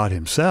from God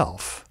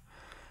himself.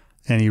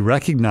 And he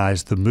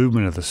recognized the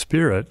movement of the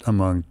Spirit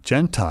among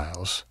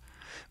Gentiles.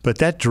 But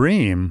that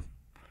dream,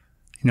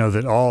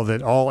 that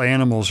all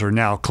animals are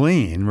now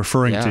clean,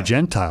 referring to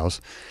Gentiles,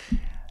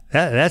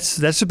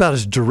 that's about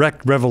as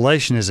direct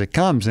revelation as it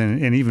comes,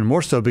 and even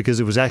more so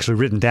because it was actually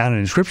written down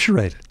and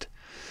inscripturated.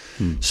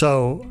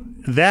 So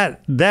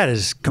that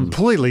is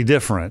completely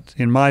different,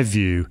 in my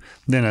view,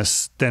 than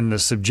the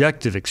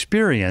subjective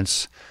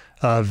experience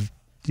of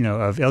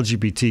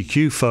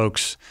LGBTQ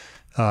folks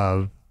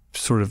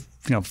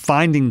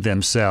finding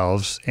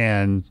themselves,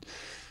 and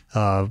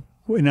I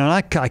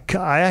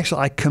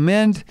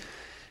commend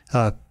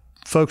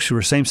folks who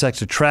are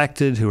same-sex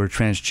attracted, who are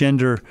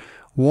transgender,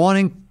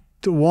 wanting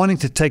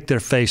to take their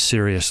faith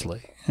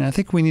seriously, and I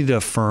think we need to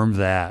affirm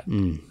that.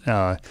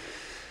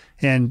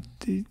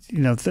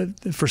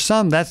 For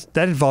some, that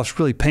involves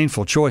really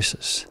painful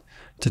choices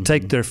to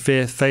take their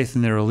faith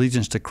and their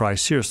allegiance to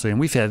Christ seriously. And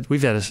we've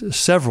had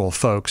several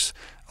folks,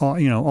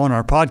 on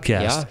our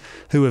podcast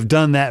who have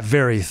done that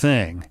very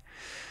thing.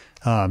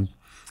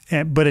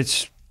 But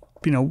it's,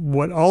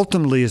 what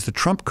ultimately is the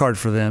trump card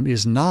for them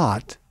is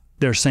not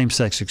their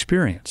same-sex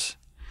experience.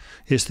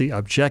 It's the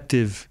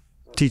objective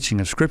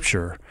teaching of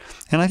Scripture.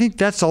 And I think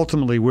that's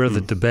ultimately where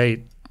the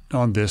debate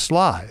on this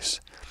lies.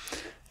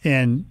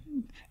 And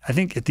I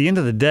think at the end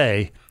of the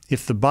day,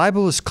 if the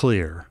Bible is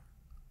clear,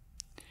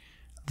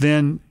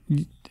 then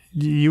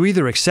you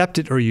either accept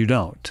it or you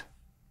don't.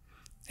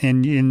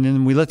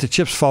 And we let the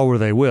chips fall where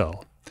they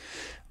will.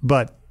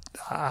 But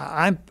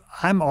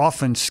I'm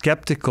often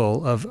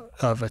skeptical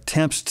of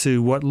attempts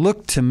to what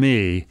look to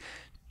me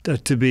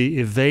to be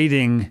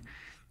evading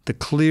the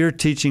clear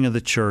teaching of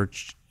the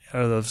church,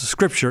 of the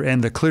Scripture,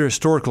 and the clear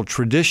historical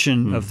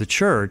tradition of the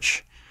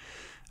church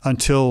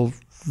until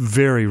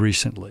very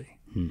recently.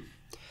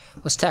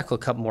 Let's tackle a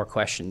couple more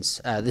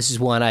questions. This is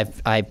one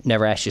I've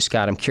never asked you,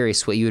 Scott. I'm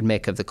curious what you would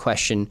make of the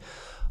question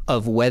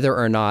of whether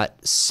or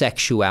not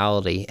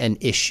sexuality and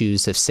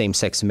issues of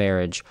same-sex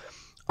marriage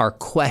are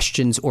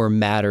questions or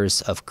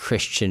matters of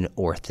Christian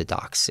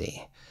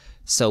orthodoxy.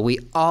 So we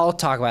all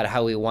talk about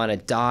how we want to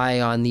die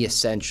on the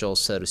essentials,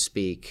 so to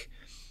speak,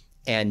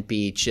 and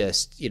be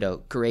just,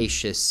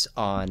 gracious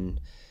on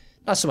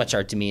not so much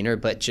our demeanor,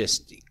 but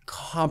just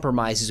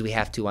compromises we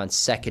have to on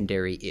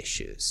secondary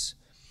issues.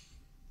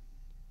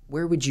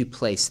 Where would you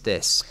place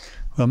this?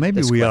 Well,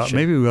 maybe we ought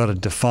to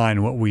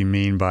define what we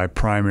mean by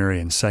primary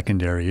and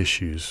secondary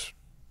issues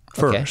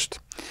first.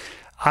 Okay.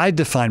 I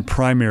define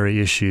primary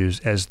issues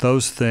as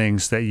those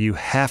things that you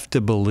have to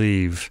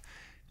believe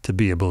to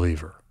be a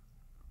believer.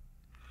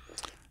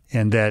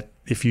 And that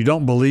if you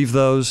don't believe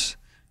those,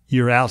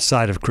 you're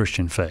outside of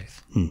Christian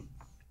faith.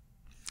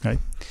 Right?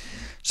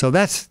 So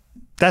that's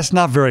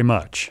not very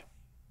much.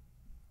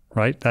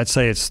 Right? I'd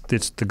say it's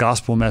the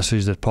gospel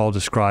message that Paul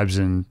describes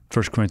in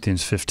 1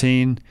 Corinthians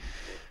 15.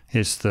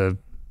 It's the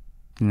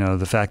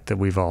fact that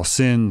we've all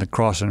sinned, the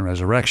cross and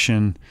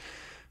resurrection,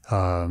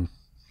 the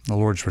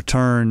Lord's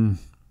return,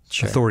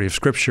 authority of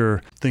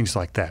Scripture, things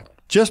like that.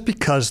 Just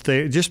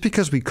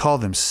because we call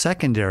them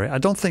secondary, I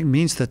don't think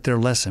means that they're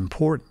less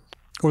important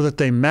or that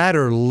they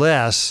matter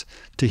less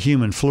to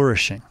human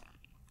flourishing.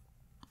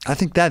 I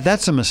think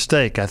that's a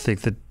mistake. I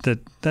think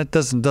that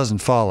doesn't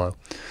follow.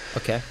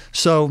 Okay.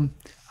 So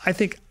I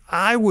think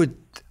I would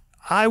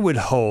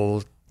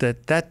hold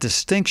that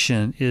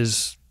distinction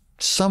is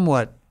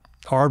somewhat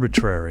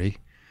arbitrary,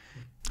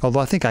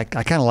 although I think I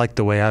kind of like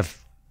the way I've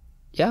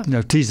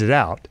teased it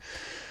out.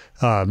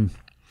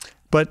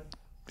 But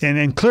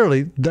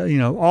clearly,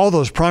 all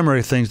those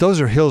primary things,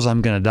 those are hills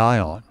I'm going to die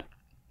on.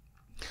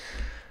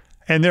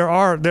 And there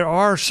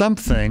are some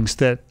things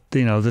that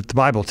that the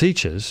Bible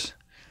teaches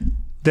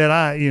that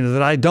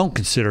I don't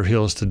consider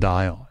hills to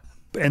die on.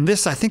 And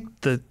this, I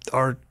think, that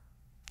our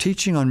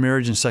teaching on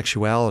marriage and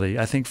sexuality,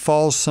 I think,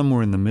 falls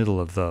somewhere in the middle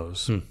of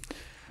those.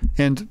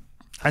 And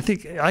I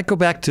think I go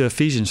back to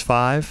Ephesians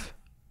 5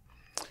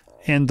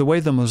 and the way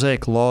the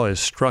Mosaic Law is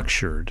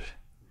structured.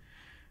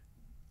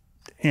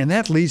 And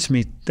that leads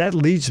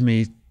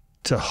me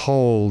to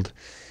hold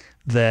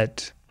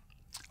that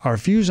our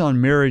views on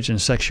marriage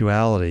and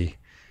sexuality,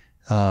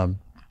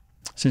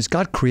 since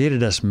God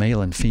created us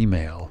male and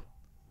female,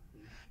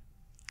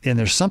 and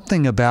there's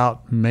something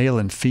about male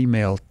and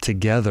female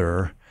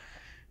together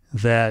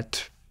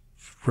that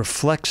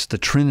reflects the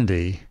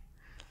Trinity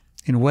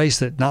in ways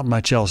that not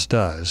much else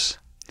does.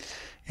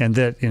 And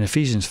that in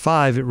Ephesians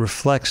 5, it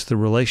reflects the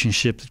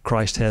relationship that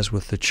Christ has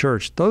with the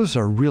church. Those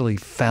are really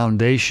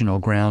foundational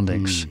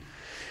groundings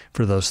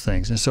for those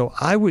things. And so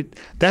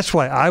that's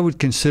why I would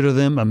consider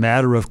them a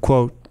matter of,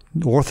 quote,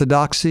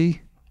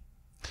 orthodoxy.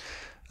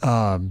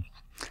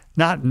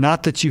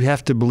 Not that you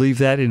have to believe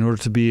that in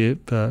order to be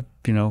a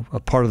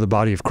part of the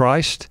body of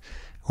Christ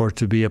or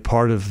to be a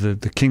part of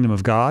the kingdom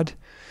of God.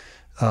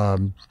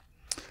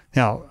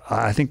 Now,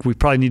 I think we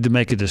probably need to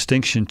make a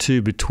distinction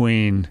too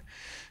between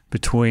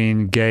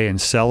gay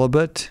and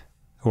celibate,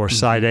 or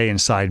side A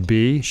and side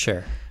B.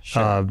 Sure.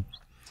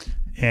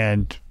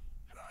 And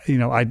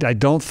I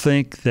don't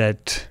think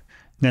that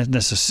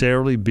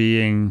necessarily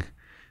being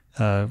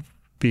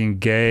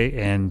gay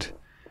and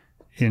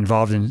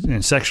involved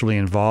and sexually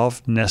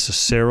involved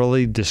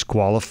necessarily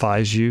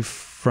disqualifies you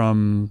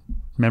from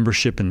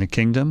membership in the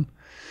kingdom.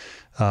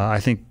 I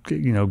think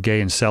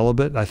gay and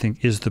celibate, I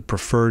think, is the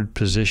preferred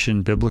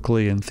position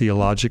biblically and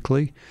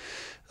theologically.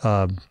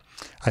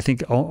 I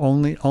think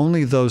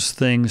only those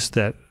things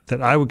that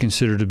I would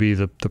consider to be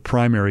the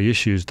primary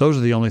issues, those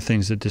are the only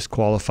things that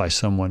disqualify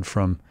someone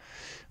from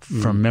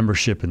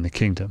membership in the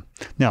kingdom.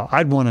 Now,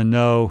 I'd want to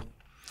know.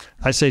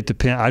 I say it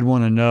depends. I'd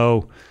want to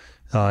know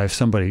if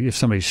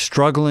somebody's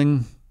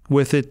struggling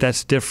with it.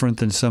 That's different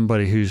than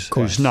somebody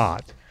who's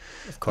not.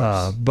 Of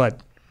course. But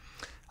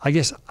I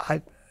guess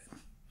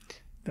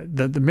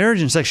the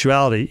marriage and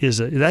sexuality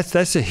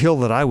that's a hill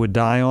that I would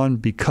die on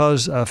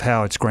because of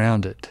how it's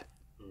grounded.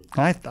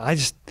 I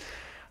just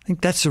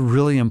think that's a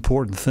really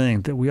important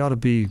thing that we ought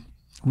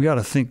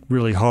to think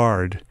really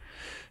hard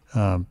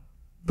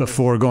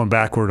before going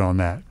backward on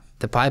that.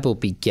 The Bible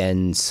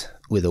begins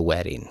with a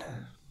wedding.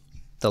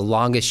 The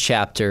longest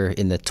chapter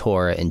in the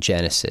Torah in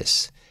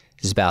Genesis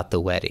is about the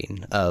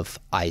wedding of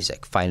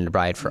Isaac, finding a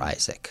bride for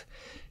Isaac.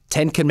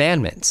 10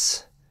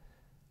 Commandments,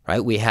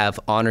 right? We have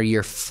honor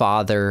your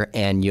father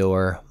and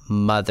your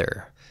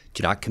mother.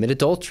 Do not commit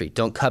adultery.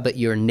 Don't covet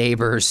your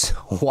neighbor's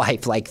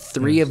wife. Like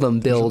 3 of them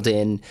build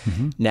in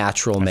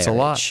natural marriage. That's a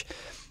lot.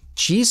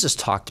 Jesus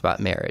talked about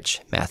marriage,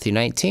 Matthew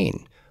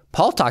 19.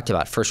 Paul talked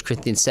about 1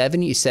 Corinthians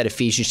 7. You said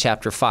Ephesians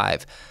chapter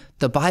 5.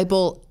 The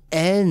Bible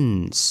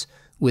ends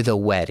with a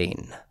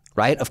wedding,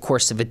 right? Of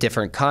course, of a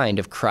different kind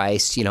of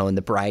Christ, and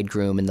the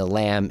bridegroom and the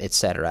lamb,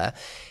 etc.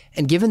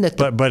 And given that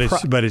but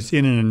it's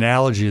in an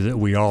analogy that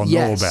we all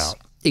know about.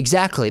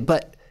 Exactly.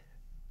 But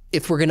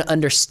if we're going to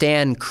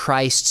understand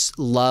Christ's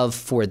love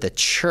for the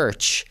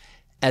church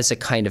as a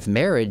kind of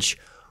marriage,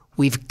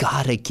 we've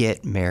got to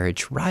get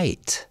marriage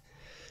right.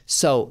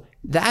 So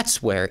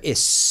that's where it's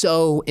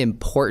so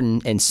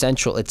important and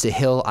central. It's a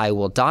hill I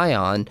will die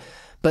on.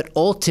 But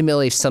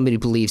ultimately, if somebody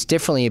believes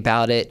differently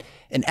about it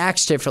and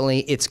acts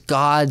differently, it's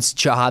God's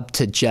job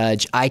to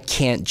judge. I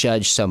can't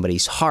judge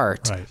somebody's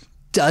heart. Right.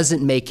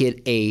 Doesn't make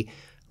it a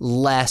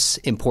less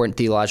important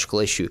theological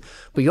issue.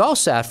 But you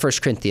also have 1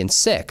 Corinthians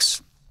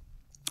 6,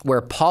 where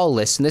Paul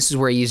lists, and this is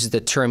where he uses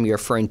the term you're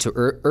referring to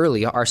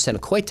earlier,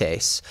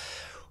 arsenokoites,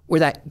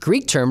 where that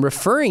Greek term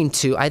referring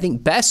to, I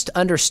think, best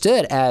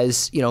understood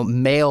as,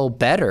 male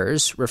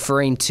betters,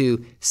 referring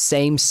to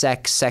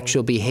same-sex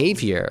sexual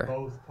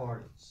behavior.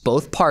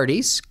 Both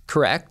parties,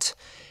 correct,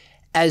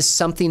 as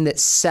something that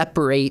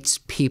separates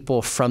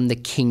people from the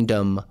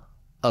kingdom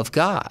of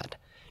God.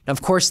 Now,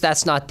 of course,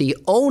 that's not the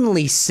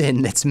only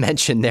sin that's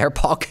mentioned there.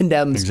 Paul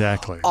condemns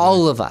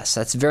all of us.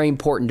 That's very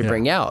important to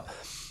bring out.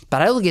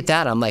 But I look at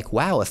that, I'm like,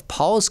 wow, if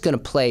Paul is going to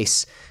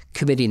place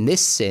committing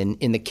this sin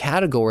in the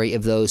category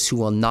of those who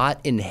will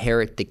not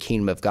inherit the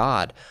kingdom of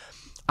God,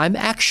 I'm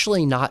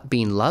actually not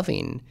being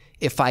loving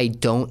if I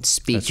don't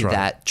speak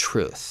that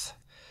truth.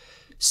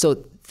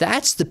 So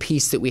that's the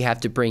piece that we have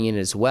to bring in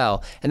as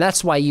well. And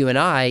that's why you and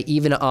I,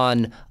 even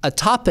on a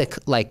topic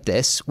like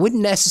this,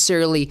 wouldn't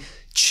necessarily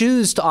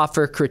choose to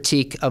offer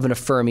critique of an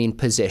affirming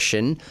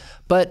position,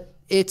 but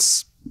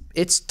it's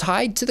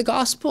tied to the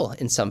gospel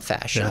in some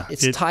fashion. Yeah,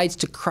 it's tied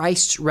to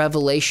Christ's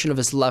revelation of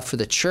his love for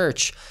the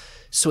church,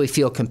 so we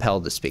feel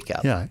compelled to speak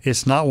up. Yeah,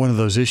 it's not one of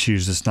those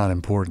issues that's not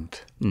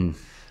important.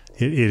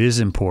 It is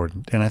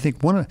important. And I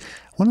think one of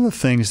the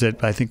things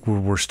that I think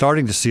we're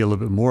starting to see a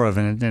little bit more of,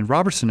 and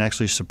Robertson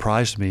actually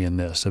surprised me in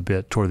this a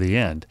bit toward the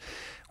end,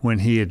 when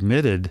he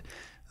admitted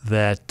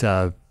that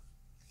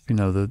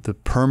the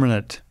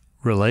permanent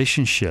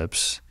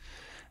relationships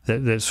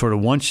that sort of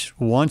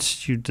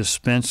once you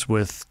dispense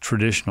with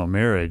traditional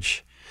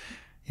marriage,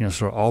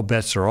 sort of all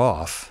bets are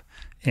off.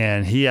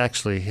 And he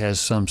actually has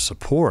some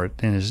support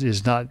and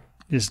is not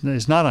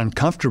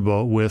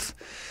uncomfortable with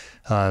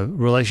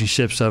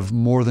relationships of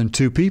more than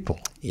two people.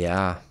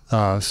 Yeah.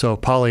 So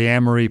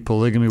polyamory,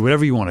 polygamy,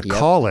 whatever you want to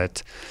call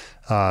it.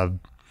 And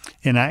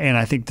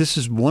I think this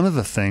is one of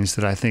the things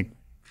that I think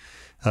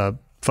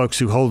folks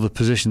who hold the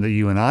position that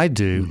you and I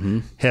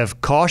do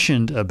have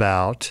cautioned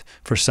about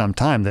for some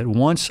time, that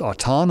once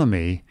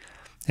autonomy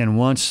and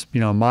once,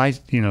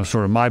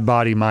 sort of my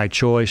body, my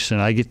choice,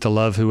 and I get to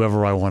love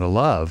whoever I want to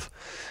love,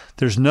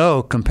 there's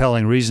no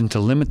compelling reason to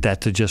limit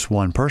that to just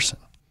one person.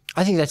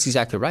 I think that's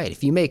exactly right.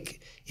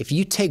 If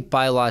you take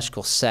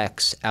biological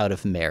sex out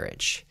of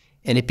marriage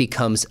and it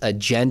becomes a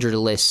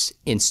genderless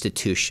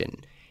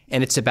institution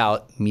and it's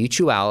about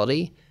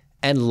mutuality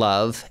and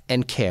love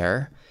and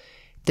care,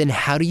 then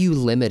how do you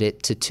limit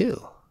it to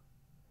two?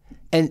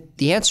 And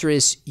the answer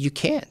is you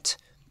can't.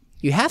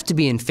 You have to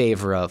be in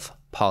favor of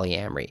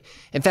polyamory.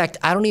 In fact,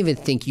 I don't even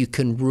think you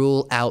can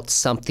rule out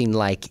something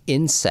like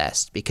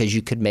incest, because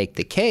you could make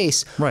the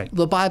case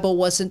the Bible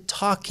wasn't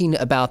talking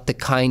about the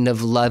kind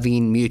of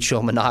loving,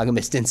 mutual,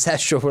 monogamous,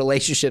 incestual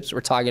relationships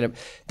we're talking about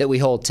that we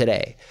hold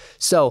today.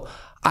 So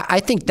I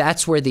think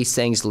that's where these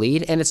things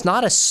lead, and it's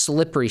not a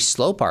slippery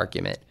slope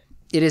argument.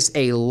 It is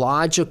a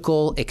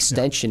logical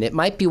extension. It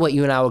might be what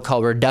you and I would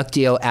call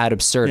reductio ad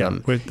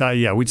absurdum.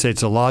 We'd say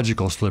it's a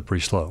logical slippery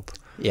slope.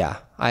 Yeah,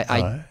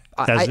 I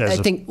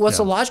think it's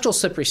a logical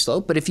slippery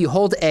slope, but if you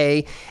hold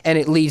A and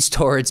it leads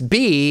towards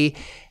B,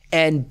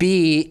 and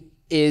B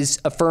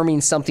is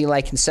affirming something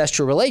like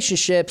incestual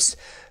relationships,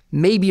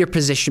 maybe your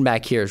position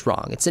back here is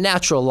wrong. It's a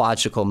natural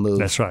logical move.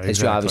 That's right,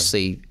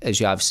 exactly. As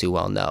you obviously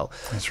well know.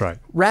 That's right.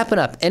 Wrapping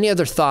up, any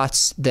other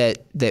thoughts that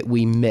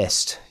we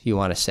missed you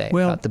want to say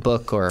about the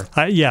book? Or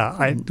I do.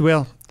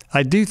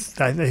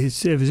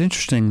 It was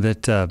interesting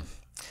that the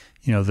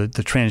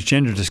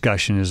transgender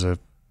discussion is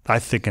I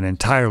think an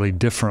entirely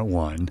different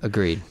one.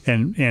 Agreed.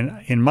 And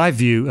in my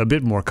view, a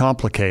bit more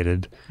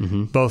complicated,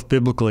 both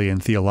biblically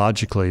and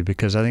theologically,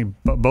 because I think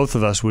both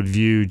of us would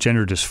view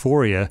gender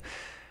dysphoria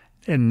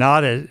and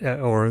not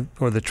or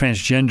the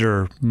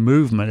transgender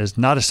movement as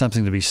not as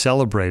something to be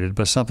celebrated,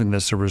 but something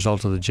that's a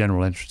result of the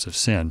general entrance of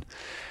sin.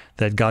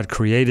 That God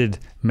created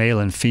male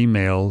and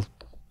female,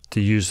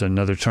 to use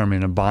another term,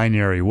 in a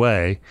binary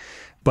way,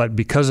 but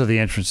because of the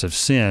entrance of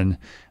sin,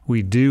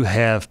 we do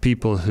have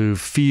people who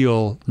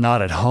feel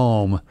not at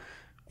home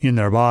in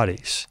their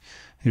bodies,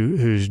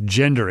 whose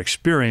gender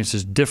experience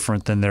is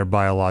different than their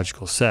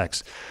biological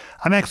sex.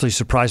 I'm actually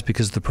surprised,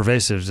 because of the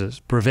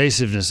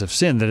pervasiveness of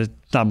sin, that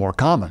it's not more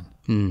common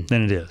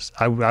than it is.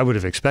 I would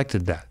have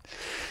expected that.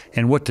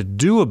 And what to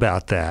do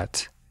about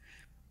that,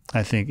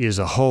 I think, is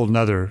a whole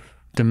nother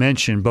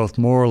dimension, both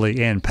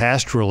morally and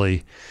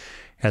pastorally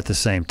at the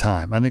same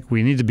time. I think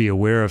we need to be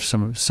aware of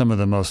some of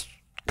the most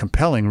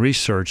compelling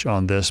research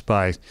on this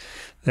by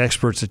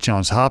experts at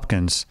Johns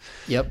Hopkins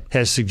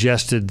has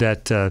suggested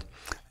that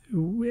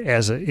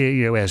as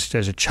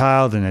a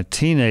child and a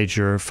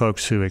teenager,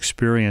 folks who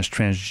experience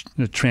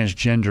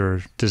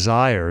transgender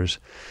desires,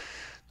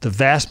 the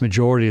vast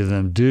majority of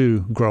them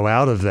do grow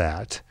out of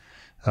that.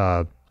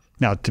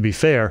 Now, to be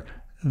fair,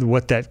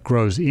 what that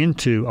grows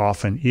into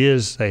often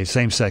is a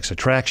same-sex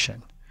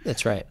attraction.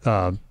 That's right.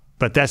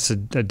 But that's a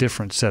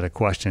different set of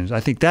questions. I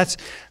think that's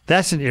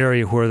an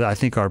area where I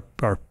think our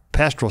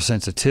pastoral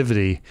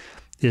sensitivity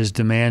is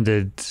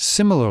demanded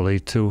similarly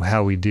to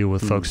how we deal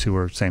with folks who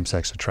are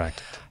same-sex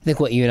attracted. I think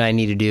what you and I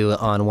need to do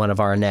on one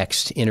of our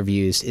next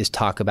interviews is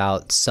talk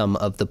about some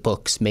of the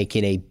books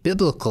making a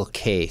biblical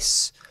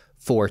case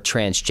for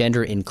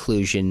transgender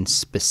inclusion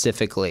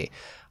specifically.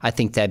 I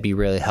think that'd be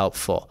really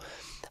helpful.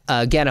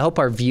 Again, I hope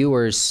our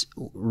viewers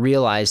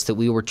realize that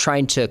we were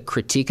trying to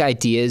critique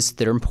ideas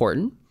that are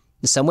important.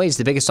 In some ways,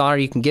 the biggest honor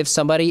you can give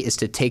somebody is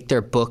to take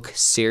their book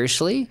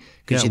seriously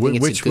because you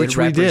think it's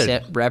a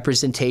good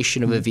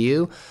representation of a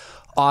view.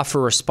 Offer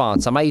a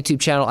response. On my YouTube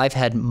channel, I've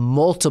had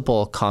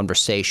multiple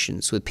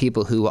conversations with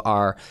people who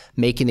are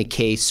making a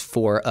case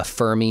for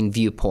affirming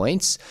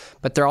viewpoints,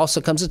 but there also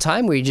comes a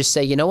time where you just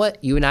say, you know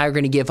what, you and I are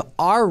going to give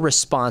our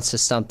response to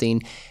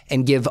something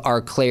and give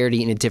our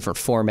clarity in a different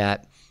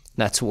format.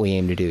 That's what we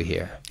aim to do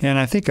here. And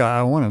I think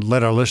I want to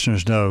let our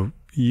listeners know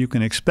you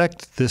can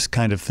expect this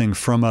kind of thing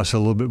from us a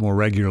little bit more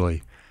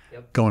regularly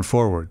going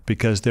forward,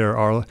 because there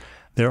are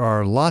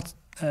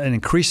an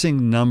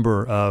increasing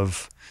number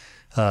of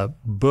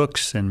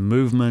books and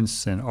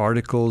movements and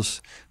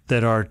articles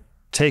that are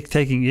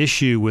taking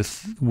issue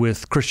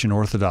with Christian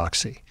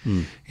orthodoxy,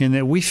 in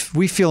that we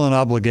feel an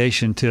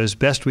obligation to, as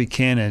best we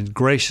can and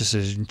gracious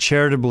and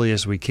charitably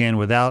as we can,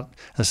 without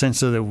a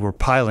sense of that we're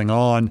piling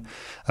on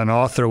an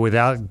author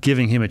without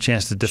giving him a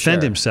chance to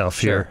defend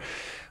himself here.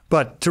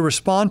 But to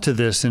respond to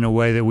this in a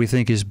way that we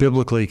think is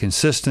biblically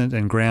consistent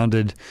and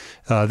grounded,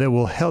 that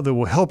will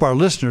help our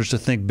listeners to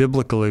think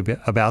biblically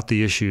about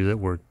the issue that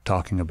we're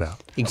talking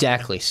about.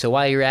 Exactly. So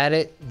while you're at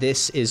it,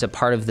 this is a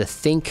part of the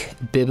Think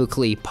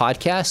Biblically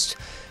podcast.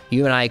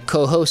 You and I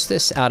co-host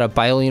this out of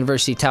Biola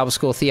University Talbot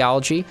School of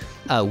Theology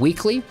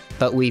weekly,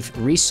 but we've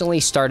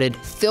recently started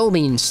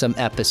filming some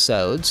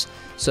episodes.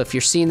 So if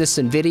you're seeing this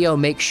in video,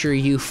 make sure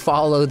you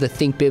follow the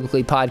Think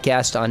Biblically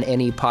podcast on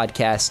any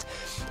podcast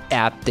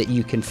app that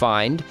you can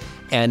find.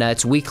 And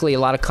it's weekly, a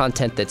lot of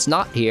content that's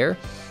not here.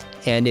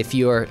 And if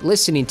you're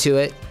listening to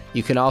it,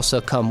 you can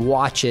also come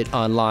watch it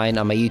online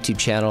on my YouTube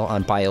channel,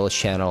 on Biola's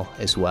channel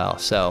as well.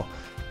 So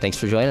thanks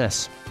for joining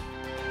us.